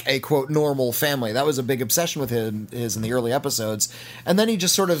look like a, quote, normal family. That was a big obsession with his in the early episodes. And then he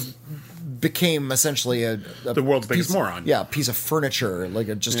just sort of became essentially the world's biggest moron. Yeah, piece of furniture, a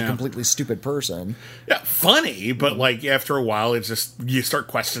completely stupid person. Yeah, funny, but after a while, it's just you start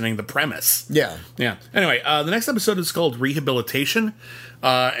questioning the premise. Yeah. Anyway, the next episode is called Rehabilitation,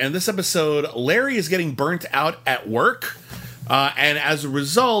 and this episode, Larry is getting burnt out at work, and as a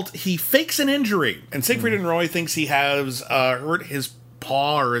result, he fakes an injury, and Siegfried and Roy thinks he has hurt his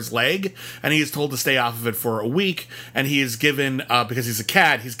paw or his leg, and he is told to stay off of it for a week. And he is given, because he's a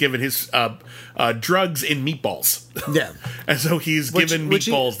cat, he's given his drugs in meatballs. Yeah. And so he's given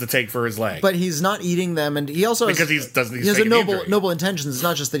meatballs to take for his leg. But he's not eating them, and he also because he has a noble intentions. It's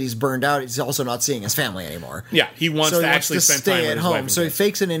not just that he's burned out; he's also not seeing his family anymore. Yeah, he wants to actually spend time with his wife. So he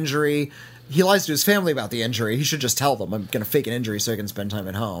fakes an injury. He lies to his family about the injury. He should just tell them, "I'm going to fake an injury so I can spend time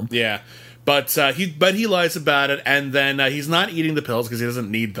at home." Yeah, but he lies about it, and then he's not eating the pills because he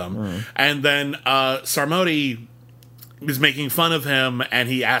doesn't need them. And then Sarmoti is making fun of him, and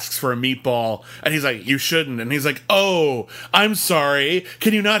he asks for a meatball, and he's like, "You shouldn't." And he's like, "Oh, I'm sorry.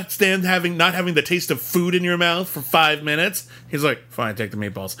 Can you not stand not having the taste of food in your mouth for 5 minutes?" He's like, "Fine, take the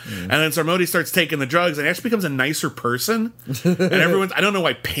meatballs." And then Sarmoti starts taking the drugs, and actually becomes a nicer person. And I don't know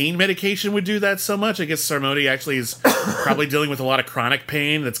why pain medication would do that so much. I guess Sarmoti actually is probably dealing with a lot of chronic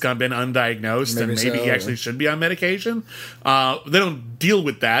pain that's been undiagnosed, and maybe he actually should be on medication. They don't deal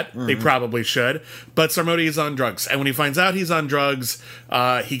with that. They probably should. But Sarmoti is on drugs, and when he finds out he's on drugs,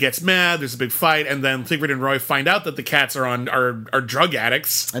 he gets mad. There's a big fight, and then Siegfried and Roy find out that the cats are drug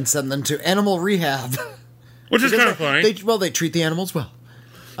addicts and send them to animal rehab, which is kind of funny. They treat the animals well.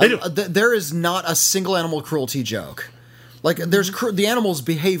 They do. There is not a single animal cruelty joke. Like, the animals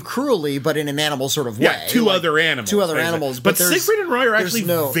behave cruelly, but in an animal sort of way. Yeah, two other animals. But Siegfried and Roy are actually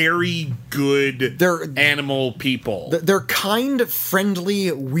very good animal people. They're kind, friendly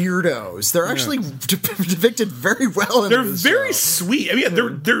weirdos. They're actually depicted very well in this show. They're very sweet. I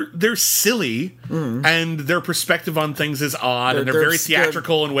mean, they're silly, and their perspective on things is odd, and they're very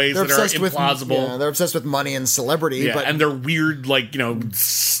theatrical in ways that are implausible. They're obsessed with money and celebrity. Yeah, and they're weird,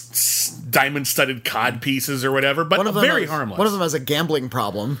 diamond-studded cod pieces or whatever, but very harmless. One of them has a gambling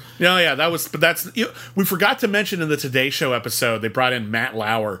problem. We forgot to mention in the Today Show episode, they brought in Matt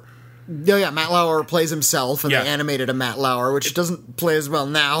Lauer. Oh yeah, Matt Lauer plays himself, and they animated a Matt Lauer, which doesn't play as well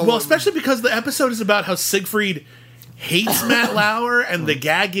now. Well, especially because the episode is about how Siegfried hates Matt Lauer, and the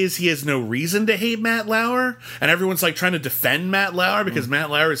gag is he has no reason to hate Matt Lauer, and everyone's trying to defend Matt Lauer because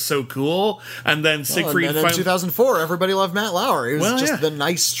Matt Lauer is so cool, and then Siegfried... and in 2004, everybody loved Matt Lauer. He was just the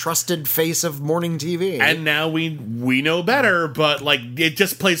nice, trusted face of morning TV. And now we know better, but it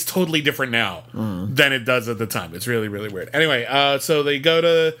just plays totally different now than it does at the time. It's really, really weird. Anyway, so they go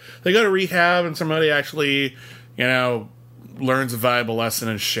to rehab, and somebody actually, learns a valuable lesson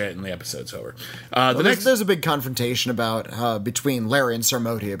and shit, and the episode's over. There's a big confrontation between Larry and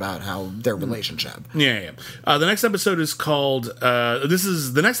Sarmoti about their relationship. Yeah. The next episode is called.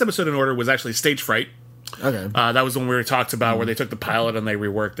 The next episode in order was actually Stage Fright. Okay. That was the one we talked about where they took the pilot and they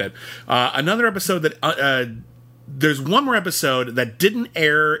reworked it. Another episode that. There's one more episode that didn't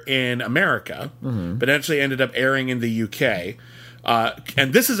air in America, but actually ended up airing in the UK.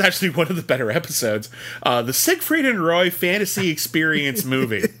 And this is actually one of the better episodes, the Siegfried and Roy Fantasy Experience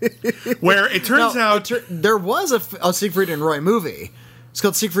movie, where it turns out... there was a Siegfried and Roy movie. It's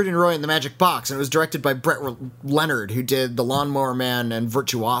called Siegfried and Roy and the Magic Box, and it was directed by Brett Leonard, who did The Lawnmower Man and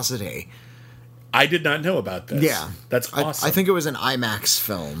Virtuosity. I did not know about this. Yeah. That's awesome. I think it was an IMAX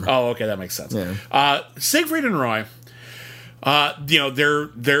film. Oh, okay, that makes sense. Yeah. Siegfried and Roy,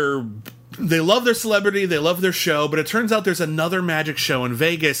 they love their celebrity, they love their show, but it turns out there's another magic show in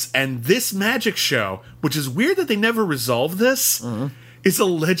Vegas, and this magic show, which is weird that they never resolved this, is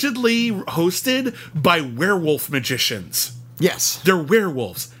allegedly hosted by werewolf magicians. Yes. They're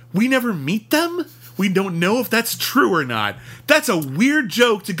werewolves. We never meet them. We don't know if that's true or not. That's a weird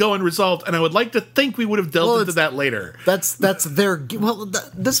joke to go unresolved, and I would like to think we would have delved into that later. That's their...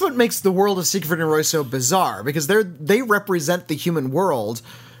 This is what makes the world of Siegfried and Roy so bizarre, because they represent the human world,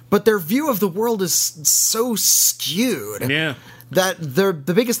 but their view of the world is so skewed. Yeah. That the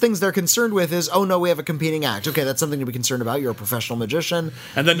biggest things they're concerned with is, oh no, we have a competing act. Okay, that's something to be concerned about. You're a professional magician.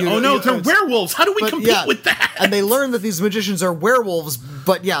 And then, they're werewolves. How do we compete with that? And they learn that these magicians are werewolves,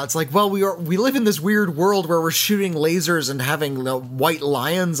 but it's we live in this weird world where we're shooting lasers and having white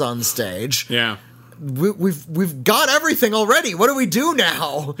lions on stage. Yeah. We've got everything already. What do we do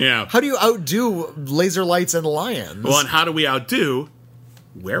now? Yeah. How do you outdo laser lights and lions? Well, and how do we outdo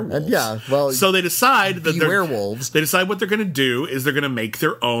werewolves? And so they decide that they're werewolves. They decide what they're going to do is they're going to make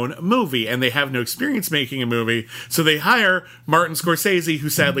their own movie, and they have no experience making a movie, so they hire Martin Scorsese, who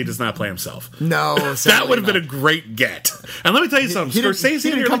sadly does not play himself. No, that would have been a great get. And let me tell you something, Scorsese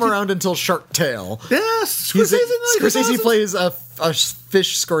didn't come around until Shark Tale. Yes, Scorsese plays a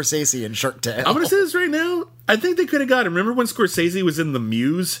fish Scorsese in Shark Tale. I'm going to say this right now. I think they could have got him. Remember when Scorsese was in The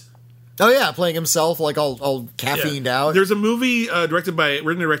Muse? Oh yeah, playing himself like all caffeined out. There's a movie written,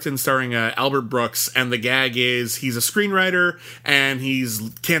 directed, and starring Albert Brooks, and the gag is he's a screenwriter and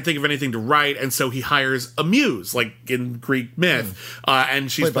can't think of anything to write, and so he hires a muse, like in Greek myth,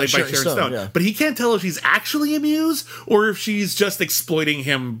 and she's played by Sharon Stone. Yeah. But he can't tell if she's actually a muse or if she's just exploiting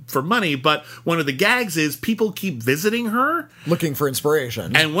him for money. But one of the gags is people keep visiting her, looking for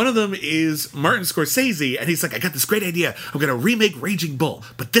inspiration. and one of them is Martin Scorsese, and he's like, I got this great idea. I'm going to remake Raging Bull,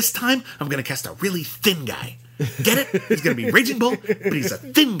 but this time I'm going to cast a really thin guy. Get it? He's going to be Raging Bull, but he's a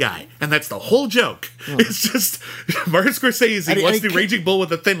thin guy. And that's the whole joke. It's just Martin Scorsese wants to do Raging Bull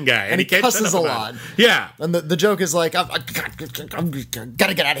with a thin guy. And he can't cusses a lot. Yeah. And the joke is like, I'm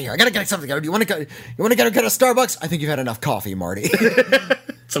gotta get out of here. I gotta get something. You want to go get a Starbucks? I think you've had enough coffee, Marty.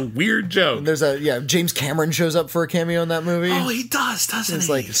 It's a weird joke. There's James Cameron shows up for a cameo in that movie. Oh, he does, doesn't It's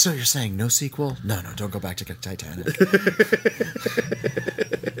he? like, so you're saying no sequel? No, don't go back to Titanic.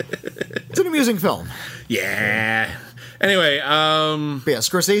 It's an amusing film. Yeah. Anyway, But yeah,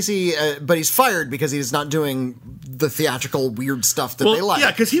 Scorsese, but he's fired because he's not doing the theatrical weird stuff that they like.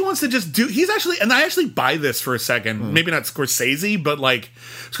 yeah, because he wants to just do. He's actually, and I actually buy this for a second. Maybe not Scorsese, but like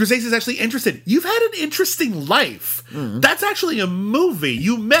Scorsese's actually interested. You've had an interesting life. That's actually a movie.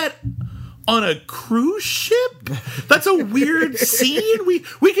 You met on a cruise ship? That's a weird scene.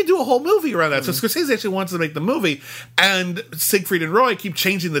 We could do a whole movie around that. So Scorsese actually wants to make the movie, and Siegfried and Roy keep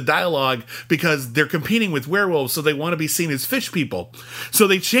changing the dialogue because they're competing with werewolves, so they want to be seen as fish people. So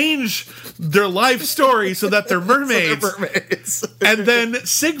they change their life story so that they're mermaids. So they're mermaids. And then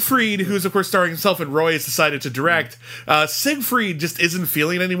Siegfried, who's of course starring himself, and Roy has decided to direct. Siegfried just isn't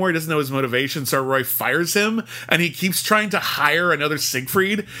feeling it anymore. He doesn't know his motivation, so Roy fires him, and he keeps trying to hire another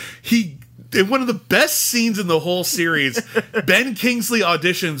Siegfried. In one of the best scenes in the whole series, Ben Kingsley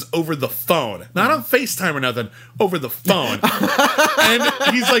auditions over the phone. Not on FaceTime or nothing, over the phone.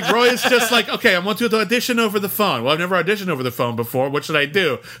 And he's like, Roy is just like, okay, I want you to audition over the phone. Well, I've never auditioned over the phone before. What should I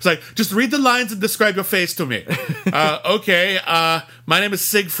do? It's like, just read the lines and describe your face to me. Okay, my name is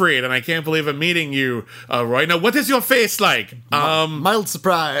Siegfried, and I can't believe I'm meeting you, Roy. Now, what is your face like? Mild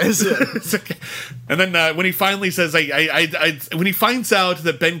surprise. Okay. And then when he finally says, when he finds out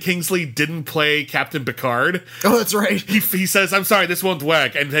that Ben Kingsley didn't play Captain Picard, Oh, that's right. he says, I'm sorry, this won't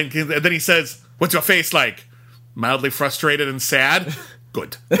work. And then he says, what's your face like? Mildly frustrated and sad?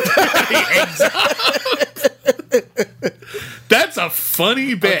 Good. He hangs up. That's a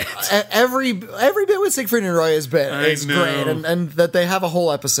funny bit. Every bit with Siegfried and Roy is great, know. and that they have a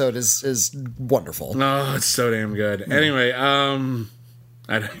whole episode is wonderful. Oh, it's so damn good. Anyway,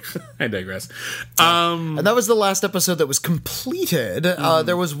 I digress. And that was the last episode that was completed.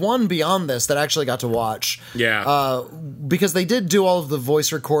 There was one beyond this that I actually got to watch. Yeah. Because they did do all of the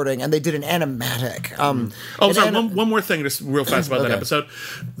voice recording, and they did an animatic. Sorry, one more thing, just real fast about that episode.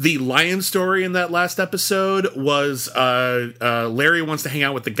 The lion story in that last episode was Larry wants to hang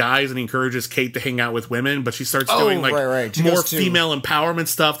out with the guys, and he encourages Kate to hang out with women, but she starts doing like She more goes to- female empowerment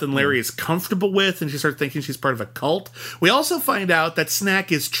stuff than Larry is comfortable with, and she starts thinking she's part of a cult. We also find out that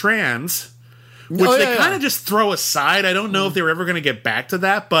Snack is trans, which they kind of just throw aside. I don't know if they were ever going to get back to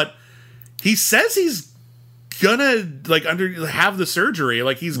that, but he says he's gonna have the surgery,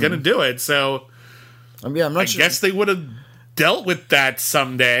 like he's gonna do it. So I'm not sure. I guess they would have dealt with that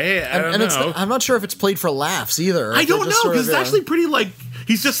someday. I don't know. I'm not sure if it's played for laughs either. I don't know, because it's actually pretty like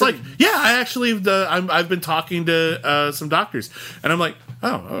he's just like, yeah, I've been talking to some doctors, and I'm like,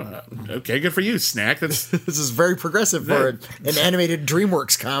 oh, okay, good for you, Snack. This is very progressive for an animated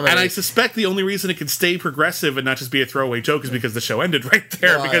DreamWorks comedy. And I suspect the only reason it can stay progressive and not just be a throwaway joke is because the show ended right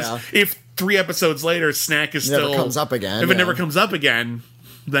there. If 3 episodes later Snack is never comes up again, if it never comes up again,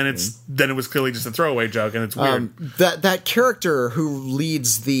 then it was clearly just a throwaway joke, and it's weird. That character who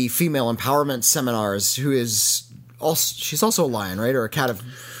leads the female empowerment seminars, she's also a lion, right, or a cat of?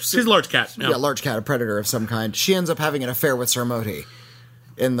 She's a large cat. Yeah, large cat, a predator of some kind. She ends up having an affair with Sarmoti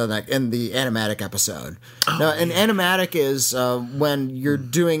in the animatic episode. Now, an animatic is when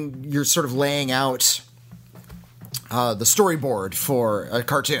you're sort of laying out the storyboard for a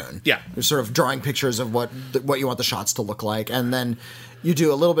cartoon. Yeah, you're sort of drawing pictures of what you want the shots to look like, and then you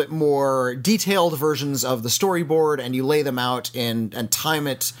do a little bit more detailed versions of the storyboard, and you lay them out and time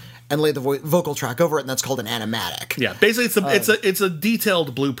it and lay the vocal track over it, and that's called an animatic. Yeah, basically it's a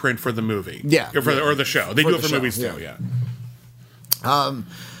detailed blueprint for the movie. Yeah, or the show. They do it for movies too. Yeah.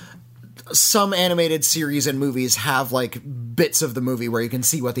 some animated series and movies have like bits of the movie where you can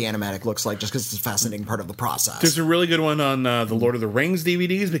see what the animatic looks like just because it's a fascinating part of the process. There's a really good one on the Lord of the Rings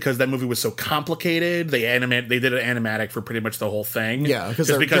DVDs because that movie was so complicated. They did an animatic for pretty much the whole thing. Yeah, because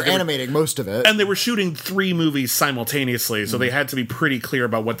they're animating most of it. And they were shooting 3 movies simultaneously, so they had to be pretty clear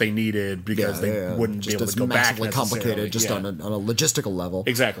about what they needed because they wouldn't just be able to go back massively complicated just on a logistical level.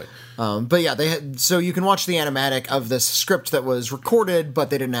 Exactly. But yeah, so you can watch the animatic of this script that was recorded, but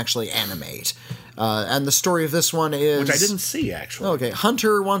they didn't actually animate. And the story of this one is... Which I didn't see, actually. Okay,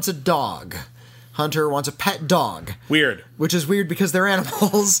 Hunter wants a dog. Hunter wants a pet dog. Weird. Which is weird because they're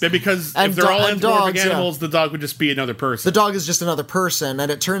animals. Yeah, because if they're all anthropomorphic animals, the dog would just be another person. The dog is just another person,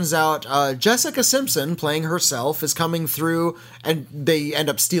 and it turns out Jessica Simpson, playing herself, is coming through, and they end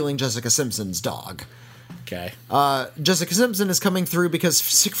up stealing Jessica Simpson's dog. Okay. Jessica Simpson is coming through because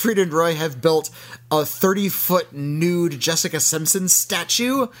Siegfried and Roy have built a 30-foot nude Jessica Simpson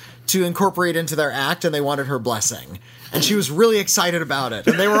statue to incorporate into their act, and they wanted her blessing. And she was really excited about it,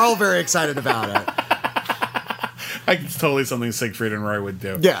 and they were all very excited about it. It's totally something Siegfried and Roy would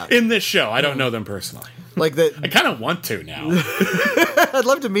do. Yeah. In this show. I don't know them personally. Like that, I kind of want to now. I'd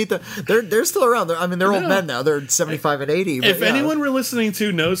love to meet them. They're still around. They're old men now. They're 75 and 80. But if anyone we're listening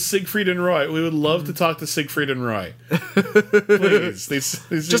to knows Siegfried and Roy, we would love to talk to Siegfried and Roy. Please,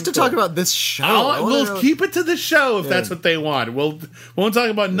 these just to talk about this show. We'll keep it to the show if that's what they want. We won't talk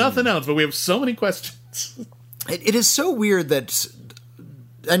about nothing else. But we have so many questions. It is so weird that,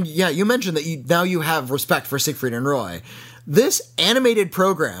 and yeah, you mentioned that now you have respect for Siegfried and Roy. This animated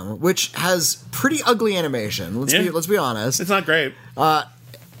program, which has pretty ugly animation, let's be honest. It's not great.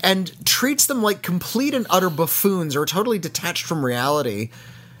 And treats them like complete and utter buffoons or totally detached from reality,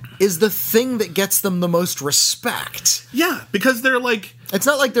 is the thing that gets them the most respect. Yeah, because they're like... It's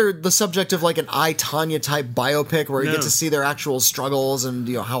not like they're the subject of like an I, Tonya type biopic where you get to see their actual struggles and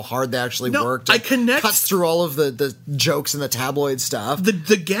how hard they actually worked. Cuts through all of the jokes and the tabloid stuff.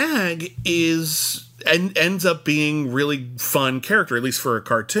 The gag is... and ends up being really fun character, at least for a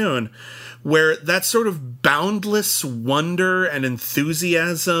cartoon, where that sort of boundless wonder and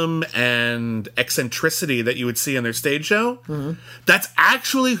enthusiasm and eccentricity that you would see on their stage show, that's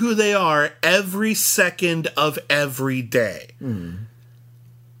actually who they are every second of every day.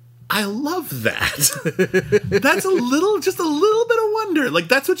 I love that. That's just a little bit of wonder. Like,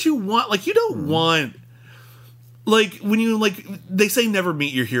 that's what you want. Like, you don't want, like, when you, like, they say never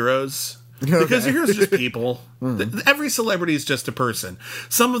meet your heroes. Because your heroes are just people. Every celebrity is just a person.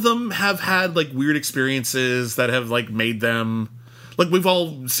 Some of them have had like weird experiences that have like made them like we've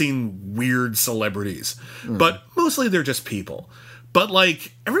all seen weird celebrities, but mostly they're just people. But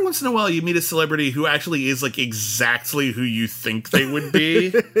like every once in a while you meet a celebrity who actually is like exactly who you think they would be.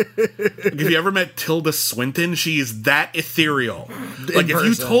 Like, if you ever met Tilda Swinton, she is that ethereal. Like if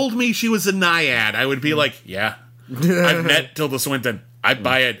you told me she was a naiad, I would be like, yeah, I've met Tilda Swinton. I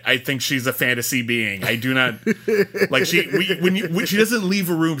buy it. I think she's a fantasy being. I do not like when she doesn't leave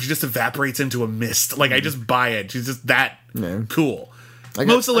a room, she just evaporates into a mist. Like I just buy it. She's just that cool.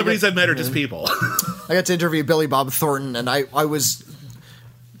 Most celebrities I've met are just people. I got to interview Billy Bob Thornton, and I was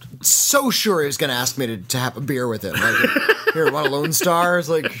so sure he was going to ask me to have a beer with him. Like, here, want a Lone Star? It's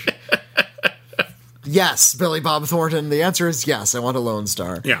like, yes, Billy Bob Thornton. The answer is yes. I want a Lone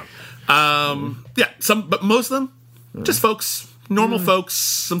Star. Yeah, but most of them just folks. Normal folks,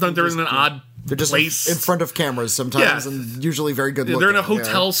 sometimes they're in an odd they're just place. In front of cameras sometimes, and usually very good looking. They're in a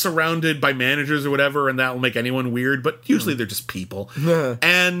hotel surrounded by managers or whatever, and that will make anyone weird, but usually they're just people.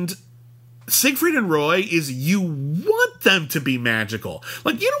 And Siegfried and Roy is you want them to be magical.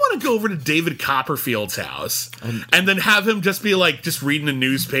 Like, you don't want to go over to David Copperfield's house and then have him just be like, just reading a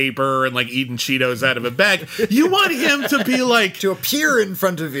newspaper and like eating Cheetos out of a bag. You want him to be like... to appear in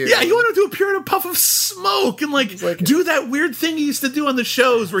front of you. Yeah, you want him to appear in a puff of smoke and like do that weird thing he used to do on the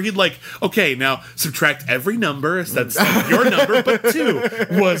shows where he'd like, okay, now subtract every number. That's your number, but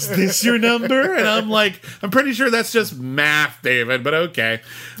 2. Was this your number? And I'm like, I'm pretty sure that's just math, David, but okay.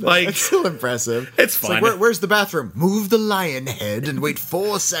 Like... It's still impressive. It's fun. Like, where's the bathroom? Move the lion head and wait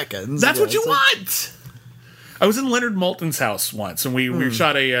 4 seconds. That's what you want. I was in Leonard Maltin's house once, and we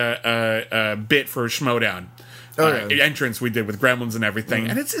shot a bit for Schmodown entrance we did with gremlins and everything,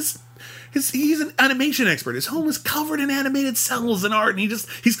 and he's an animation expert. His home is covered in animated cells and art, and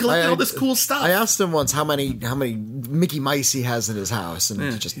he's collecting all this cool stuff. I asked him once how many Mickey Mice he has in his house, and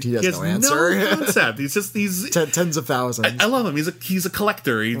he has no answer. No concept. He's tens of thousands. I love him. He's a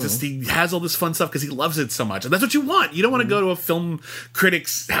collector. He has all this fun stuff because he loves it so much, and that's what you want. You don't want to go to a film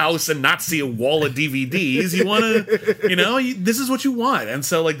critic's house and not see a wall of DVDs. You want to, this is what you want. And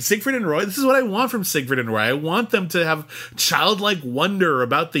so, like Siegfried and Roy, this is what I want from Siegfried and Roy. I want want them to have childlike wonder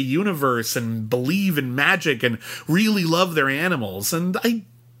about the universe and believe in magic and really love their animals. And I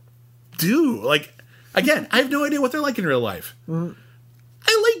do. Like, again, I have no idea what they're like in real life.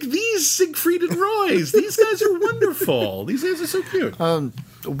 I like these Siegfried and Roys. These guys are wonderful. These guys are so cute.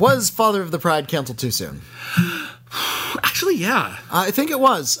 Was Father of the Pride canceled too soon? Actually, yeah. I think it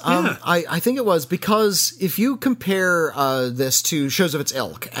was. Yeah. I think it was because if you compare this to shows of its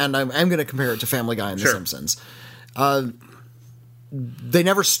ilk, and I'm going to compare it to Family Guy and The Simpsons, they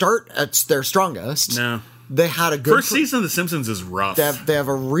never start at their strongest. No. They had a good First season of The Simpsons is rough. They have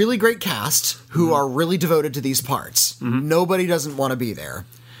a really great cast who are really devoted to these parts. Nobody doesn't want to be there.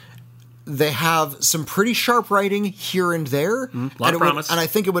 They have some pretty sharp writing here and there. A lot of promise. And I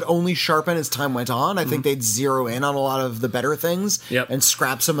think it would only sharpen as time went on. I think they'd zero in on a lot of the better things and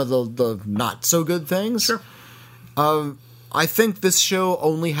scrap some of the not so good things. Sure. I think this show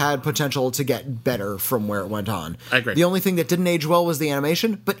only had potential to get better from where it went on. I agree. The only thing that didn't age well was the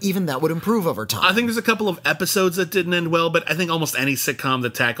animation, but even that would improve over time. I think there's a couple of episodes that didn't end well, but I think almost any sitcom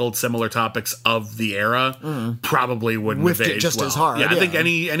that tackled similar topics of the era probably wouldn't Whiffed have it aged just well. as hard, I think yeah.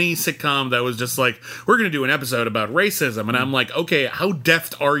 any sitcom that was just like, we're going to do an episode about racism, and I'm like, okay, how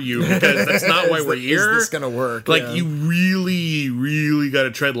deft are you? Because that's not why we're here. Is this going to work? Like, Yeah. you really, really got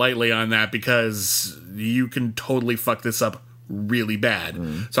to tread lightly on that because you can totally fuck this up really bad.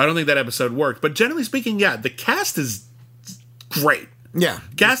 So I don't think that episode worked. But generally speaking, yeah, the cast is great. Yeah.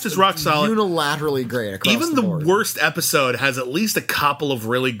 Cast is rock solid. Unilaterally great across Even the the board. worst episode has at least a couple of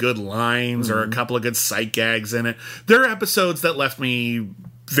really good lines or a couple of good sight gags in it. There are episodes that left me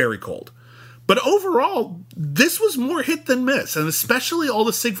very cold. But overall, this was more hit than miss, and especially all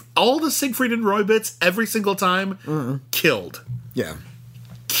the Siegfried and Roy bits every single time killed. Yeah.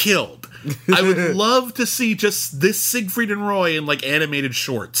 Killed. I would love to see just this Siegfried and Roy in like animated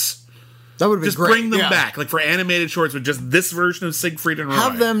shorts. That would be Just great. bring them Yeah. back, like for animated shorts with just this version of Siegfried and Roy.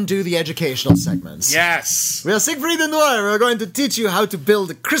 Have them do the educational segments. Yes. We are Siegfried and Roy. We're going to teach you how to build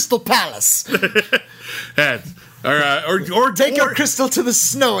a crystal palace. Or Take your crystal to the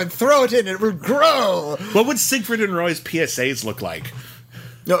snow and throw it in. It will grow. What would Siegfried and Roy's PSAs look like?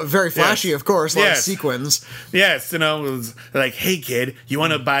 No, very flashy, Yes. of course. A lot of Yes. sequins. Yes, it was like, hey kid, you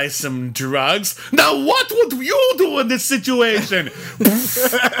want to buy some drugs? Now what would you do in this situation?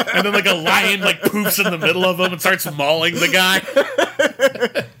 And then like a lion like poofs in the middle of him and starts mauling the guy.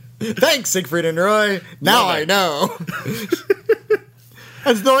 Thanks, Siegfried and Roy. Now Love I it. know.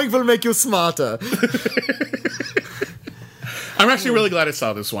 And knowing will make you smarter. I'm actually really glad I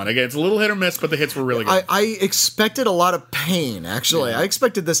saw this one. Again, it's a little hit or miss, but the hits were really good. I expected a lot of pain, actually. I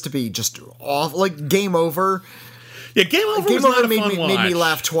expected this to be just off, like Game Over. Yeah, Game Over Game was not Over a made fun me watch.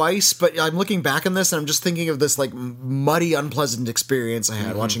 laugh twice, but I'm looking back on this and I'm just thinking of this like muddy, unpleasant experience I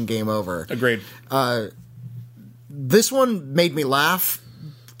had watching Game Over. Agreed. This one made me laugh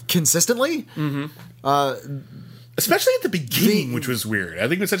consistently. Especially at the beginning, which was weird. I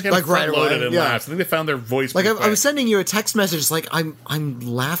think it was such kind Like of right front-loaded away, and yeah. laughs. I think they found their voice. Like pretty I was quick. sending you a text message, like I'm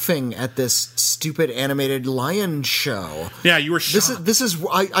laughing at this stupid animated lion show. Yeah, you were shocked.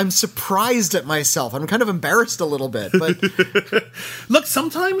 I'm surprised at myself. I'm kind of embarrassed a little bit, but Look,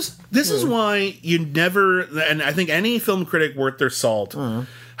 sometimes this is why you never, and I think any film critic worth their salt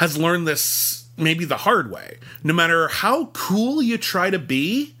has learned this maybe the hard way. No matter how cool you try to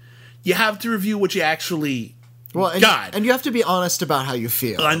be, you have to review what you actually got. and you have to be honest about how you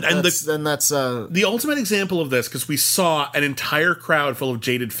feel. And that's the ultimate example of this, because we saw an entire crowd full of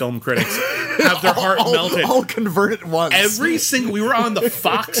jaded film critics have their heart melted. all convert at once. We were on the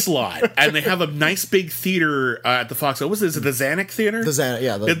Fox lot, and they have a nice big theater at the Fox. What was this? The Zanuck Theater? the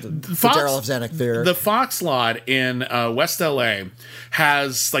Daryl F. Zanuck Theater. The Fox lot in West LA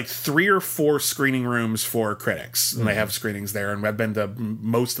has like 3 or 4 screening rooms for critics, and they have screenings there, and I've been to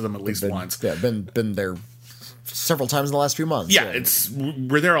most of them at least once. Yeah, been there several times in the last few months. Yeah,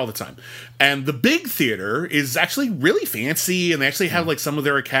 we're there all the time. And the big theater is actually really fancy, and they actually have like some of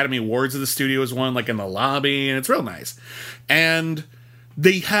their Academy Awards of the studios won, like in the lobby, and it's real nice. And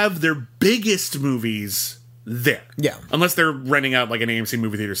they have their biggest movies there. Yeah. Unless they're renting out like an AMC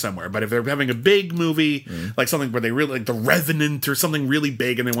movie theater somewhere. But if they're having a big movie, like something where they really like The Revenant or something really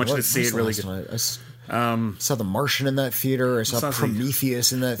big and they want you to see it really good. I saw The Martian in that theater. I saw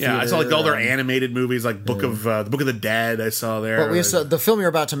Prometheus in that theater. Yeah, I saw like all their animated movies, like the Book of the Dead. I saw there. But we saw the film you're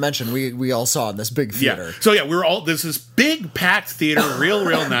about to mention. We all saw in this big theater. Yeah. So yeah, we were all this is big packed theater,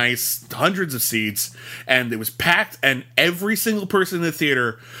 real nice, hundreds of seats, and it was packed. And every single person in the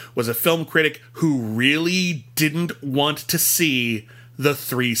theater was a film critic who really didn't want to see the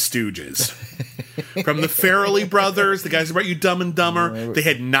Three Stooges. from the Farrelly brothers, the guys who brought you Dumb and Dumber. They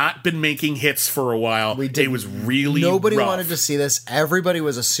had not been making hits for a while. It was really Nobody rough. wanted to see this. Everybody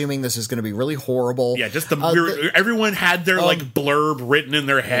was assuming this was going to be really horrible. Yeah, just everyone had their like blurb written in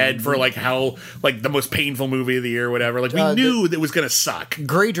their head for like how like the most painful movie of the year or whatever. Like we knew that it was going to suck.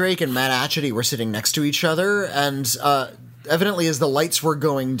 Gray Drake and Matt Atchity were sitting next to each other, and evidently as the lights were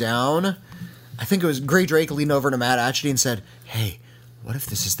going down, I think it was Gray Drake leaned over to Matt Atchity and said, "Hey, what if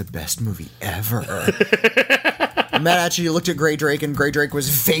this is the best movie ever?" And Matt Atchity looked at Gray Drake, and Gray Drake was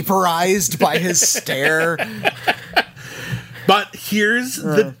vaporized by his stare. But here's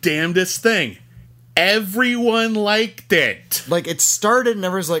the damnedest thing. Everyone liked it. Like, it started and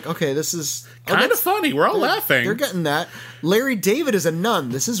everyone's like, okay, this is... Kind of funny. We're all laughing. They're getting that. Larry David is a nun.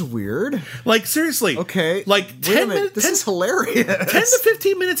 This is weird. Like, seriously. Okay. Like, 10 minutes. This is hilarious. 10 to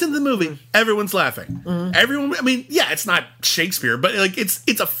 15 minutes into the movie, everyone's laughing. Everyone, I mean, yeah, it's not Shakespeare, but like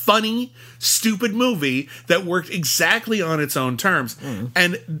it's a funny, stupid movie that worked exactly on its own terms.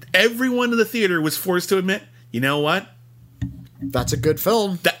 And everyone in the theater was forced to admit, you know what? That's a good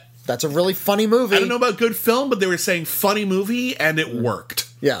film. That's a really funny movie. I don't know about good film, but they were saying funny movie, and it worked.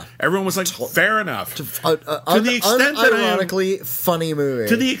 Yeah. Everyone was like, fair enough. To the extent that ironically funny movie.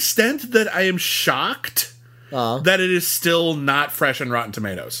 To the extent that I am shocked that it is still not fresh on Rotten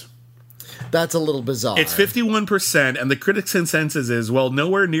Tomatoes. That's a little bizarre. It's 51%, and the critics' consensus is, well,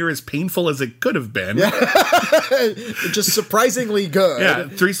 nowhere near as painful as it could have been. Just surprisingly good. Yeah,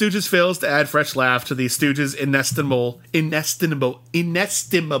 Three Stooges fails to add fresh laugh to the Stooges' inestimable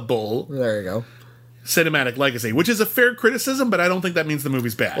There you go. cinematic legacy, which is a fair criticism, but I don't think that means the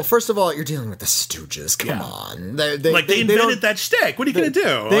movie's bad. Well, first of all, you're dealing with the Stooges. Come on. They invented that shtick. What are you going to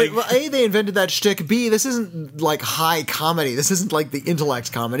do? A, they invented that shtick. B, this isn't like high comedy. This isn't like the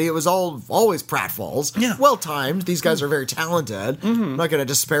intellect comedy. It was always pratfalls. Yeah. Well timed. These guys are very talented. I'm not going to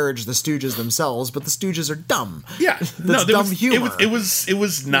disparage the Stooges themselves, but the Stooges are dumb. Yeah. That's dumb humor. It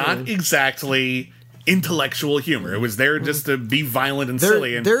was not exactly intellectual humor. It was there just to be violent and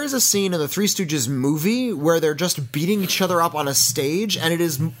silly. And there is a scene in the Three Stooges movie where they're just beating each other up on a stage, and it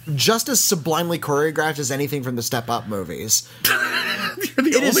is just as sublimely choreographed as anything from the Step Up movies. You're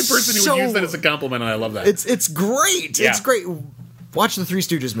the only person who would use that as a compliment, and I love that. It's great. Yeah. It's great. Watch the Three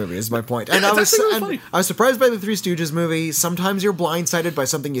Stooges movie is my point. And It's actually really funny. I was surprised by the Three Stooges movie. Sometimes you're blindsided by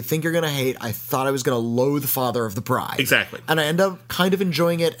something you think you're going to hate. I thought I was going to loathe Father of the Bride. Exactly. And I end up kind of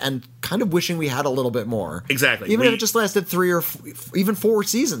enjoying it and kind of wishing we had a little bit more. Exactly. Even if it just lasted 3 or even 4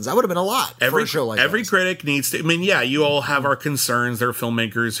 seasons, that would have been a lot for a show like every this. critic needs to. I mean, yeah, you all have our concerns. There are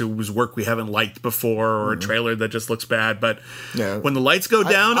filmmakers whose work we haven't liked before, or a trailer that just looks bad. But when the lights go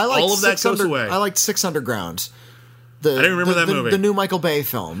down, all of that goes away. I liked Six Underground. I didn't remember that movie. The new Michael Bay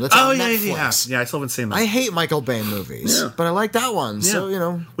film. That's on Netflix. Yeah, I still haven't seen that. I hate Michael Bay movies, but I like that one. So, you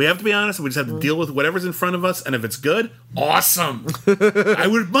know. We have to be honest. We just have to deal with whatever's in front of us, and if it's good, awesome. I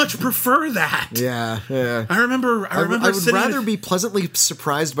would much prefer that. Yeah. I remember I would rather be pleasantly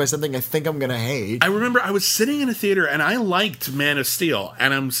surprised by something I think I'm going to hate. I remember I was sitting in a theater, and I liked Man of Steel,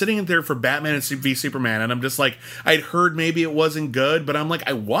 and I'm sitting in there for Batman v Superman, and I'm just like, I'd heard maybe it wasn't good, but I'm like,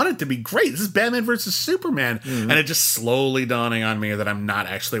 I want it to be great. This is Batman versus Superman. And it just slowly dawning on me that I'm not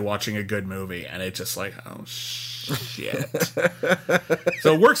actually watching a good movie, and it's just like, oh shit.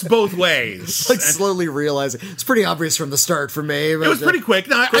 So it works both ways. Like slowly realizing it's pretty obvious from the start for me. But it was pretty quick.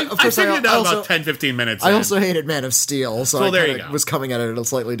 No, I figured it out about 10-15 minutes. I also hated Man of Steel, so there I you go. was coming at it at a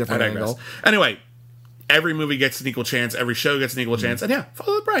slightly different angle. Anyway, every movie gets an equal chance. Every show gets an equal chance. And yeah,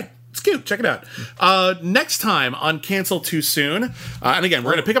 Follow the Bride. It's cute. Check it out. Next time on Cancel Too Soon. And again,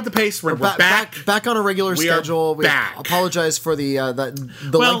 we're going to pick up the pace. We're back on a regular schedule. We apologize for the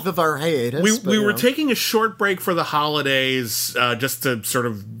length of our hiatus. We were taking a short break for the holidays just to sort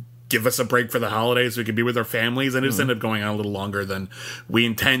of give us a break for the holidays so we could be with our families, and it just ended up going on a little longer than we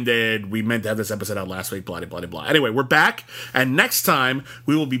intended. We meant to have this episode out last week, blah, blah, blah, blah. Anyway, we're back, and next time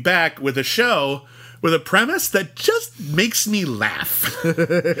we will be back with a show with a premise that just makes me laugh.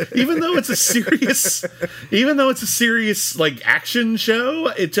 even though it's a serious like action show,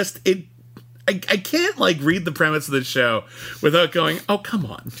 I can't like read the premise of the show without going, oh, come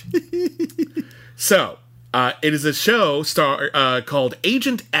on. So, it is a show called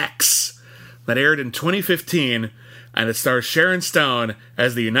Agent X that aired in 2015, and it stars Sharon Stone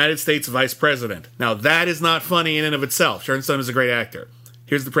as the United States Vice President. Now, that is not funny in and of itself. Sharon Stone is a great actor.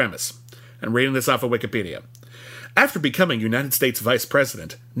 Here's the premise. I'm reading this off of Wikipedia. After becoming United States Vice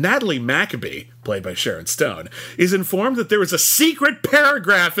President, Natalie Maccabee, played by Sharon Stone, is informed that there is a secret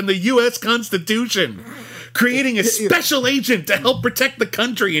paragraph in the U.S. Constitution creating a special agent to help protect the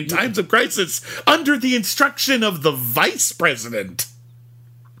country in times of crisis under the instruction of the Vice President.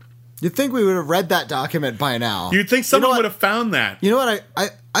 You'd think we would have read that document by now. You'd think someone what? would have found that. You know what?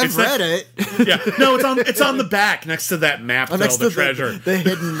 I've read it. Yeah, no, it's on the back next to that map to all the treasure. The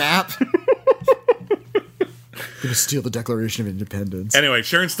hidden map. Gonna steal the Declaration of Independence. Anyway,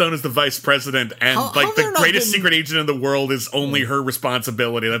 Sharon Stone is the vice president, and the greatest secret agent in the world is only her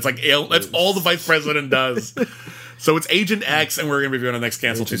responsibility. That's all the vice president does. So it's Agent X, and we're gonna be reviewing the next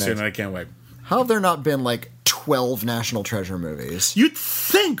Cancel Too Soon, and I can't wait. How have there not been 12 National Treasure movies? You'd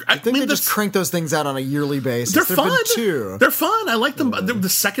think. I mean, they just crank those things out on a yearly basis. They're fun. Been 2. They're fun. I like them. The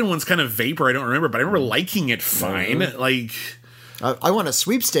second one's kind of vapor. I don't remember, but I remember liking it fine. I won a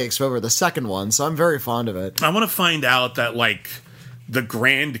sweepstakes over the second one, so I'm very fond of it. I want to find out that the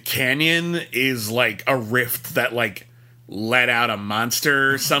Grand Canyon is a rift that let out a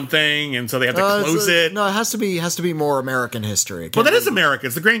monster or something, and so they have to close it. No, it has to be more American history. Well, that is America.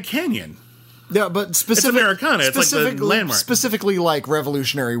 It's the Grand Canyon. Yeah, but it's Americana. It's the landmark. Specifically,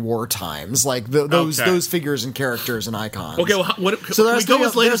 Revolutionary War times, those figures and characters and icons. Okay, well, so there has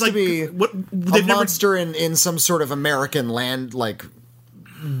to be a monster in some sort of American land,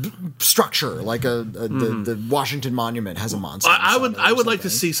 structure, the Washington Monument has a monster. I would like to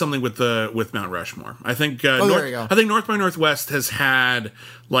see something with Mount Rushmore. I think there you go. I think North by Northwest has had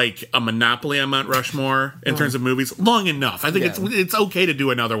a monopoly on Mount Rushmore in terms of movies long enough. I think it's okay to do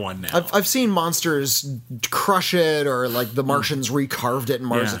another one now. I've seen monsters crush it, or the Martians recarved it in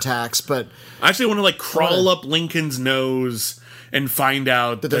Mars Attacks, but I actually want to crawl up Lincoln's nose and find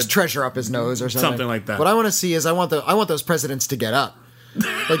out that there's treasure up his nose or something like that. What I want to see is I want those presidents to get up.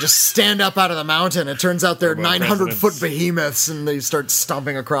 They just stand up out of the mountain. It turns out they're 900-foot behemoths, and they start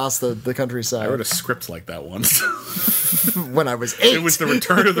stomping across the countryside. I wrote a script like that once. When I was 8. It was the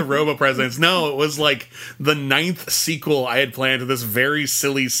Return of the Robo-Presidents. No, it was the 9th sequel I had planned to this very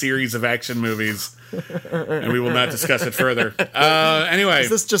silly series of action movies. And we will not discuss it further. Anyway. Is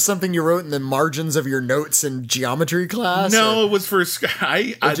this just something you wrote in the margins of your notes in geometry class? No, it was for...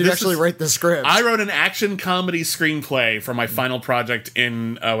 Did you actually write the script? I wrote an action comedy screenplay for my final project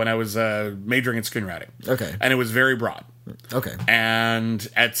when I was majoring in screenwriting. Okay. And it was very broad. Okay. And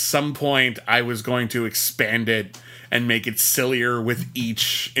at some point, I was going to expand it and make it sillier with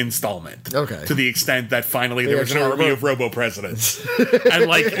each installment. Okay. To the extent that finally there was an army of robo-presidents.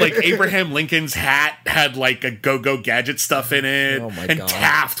 And Abraham Lincoln's hat had a go-go gadget stuff in it. Oh my and God.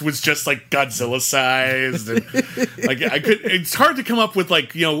 Taft was just Godzilla sized. And, it's hard to come up with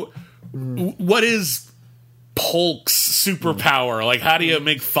what is Polk's superpower? How do you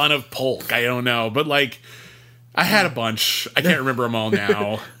make fun of Polk? I don't know. But I had a bunch. I can't remember them all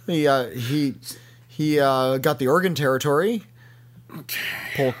now. He got the Oregon Territory. Okay.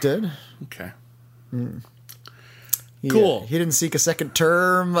 Polk did. Okay. Cool. He didn't seek a second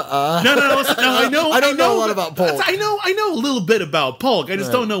term. No. I know. I don't know a lot about Polk. I know a little bit about Polk. I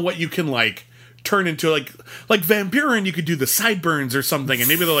just don't know what you can turn into Van Buren. You could do the sideburns or something, and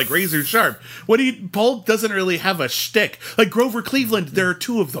maybe they're razor sharp. Polk doesn't really have a shtick. Grover Cleveland, there are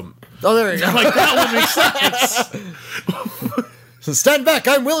 2 of them. Oh, there you go. That would make sense. So stand back!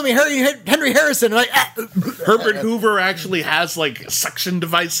 I'm William Henry Harrison, and Herbert Hoover actually has suction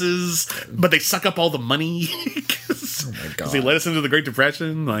devices, but they suck up all the money. Oh my God! Because he led us into the Great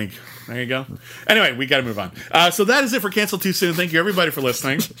Depression. There you go. Anyway, we got to move on. So that is it for Cancel Too Soon. Thank you everybody for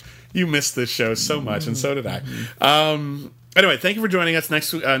listening. You missed this show so much, and so did I. Anyway, thank you for joining us.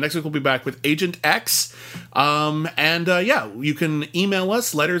 Next week we'll be back with Agent X. You can email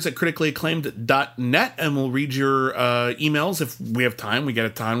us, letters@criticallyacclaimed.net, and we'll read your emails if we have time. We get a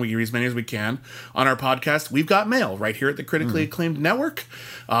ton. We read as many as we can on our podcast. We've got mail right here at the Critically Acclaimed Network.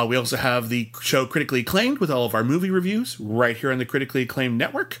 We also have the show Critically Acclaimed with all of our movie reviews right here on the Critically Acclaimed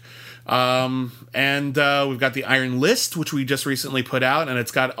Network. We've got the Iron List, which we just recently put out, and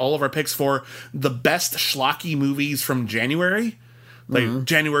it's got all of our picks for the best schlocky movies from January.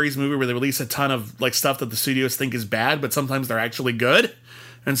 January's movie where they release a ton of stuff that the studios think is bad, but sometimes they're actually good.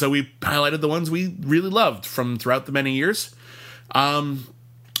 And so we highlighted the ones we really loved from throughout the many years.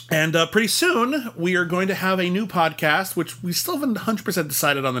 Pretty soon we are going to have a new podcast, which we still haven't 100%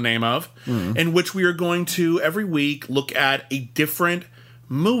 decided on the name of, in which we are going to every week look at a different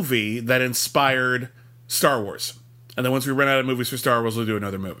movie that inspired Star Wars. And then once we run out of movies for Star Wars, we'll do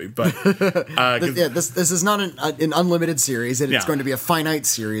another movie. But this is not an unlimited series. It's going to be a finite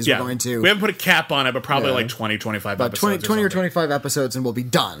series. Yeah. We haven't put a cap on it, but probably 20, 25 about episodes. 20 or 25 episodes, and we'll be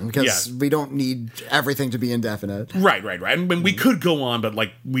done because we don't need everything to be indefinite. Right. And we could go on, but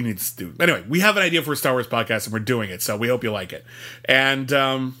we need to do. Anyway, we have an idea for a Star Wars podcast, and we're doing it. So we hope you like it. And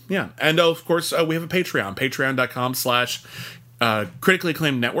and of course we have a Patreon, patreon.com/critically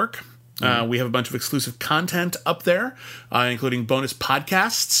acclaimed network. We have a bunch of exclusive content up there, including bonus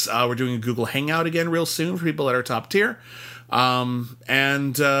podcasts. We're doing a Google Hangout again real soon for people that are top tier. And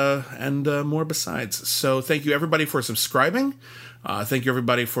more besides. So thank you everybody for subscribing. Thank you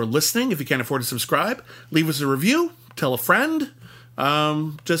everybody for listening. If you can't afford to subscribe, leave us a review, tell a friend.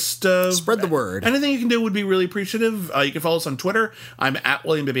 Just spread the word. Anything you can do would be really appreciative. You can follow us on Twitter. I'm at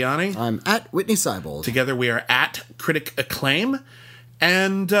William Bibiani. I'm at Whitney Seibold. Together we are at Critic Acclaim.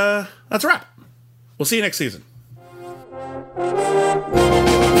 And that's a wrap. We'll see you next season.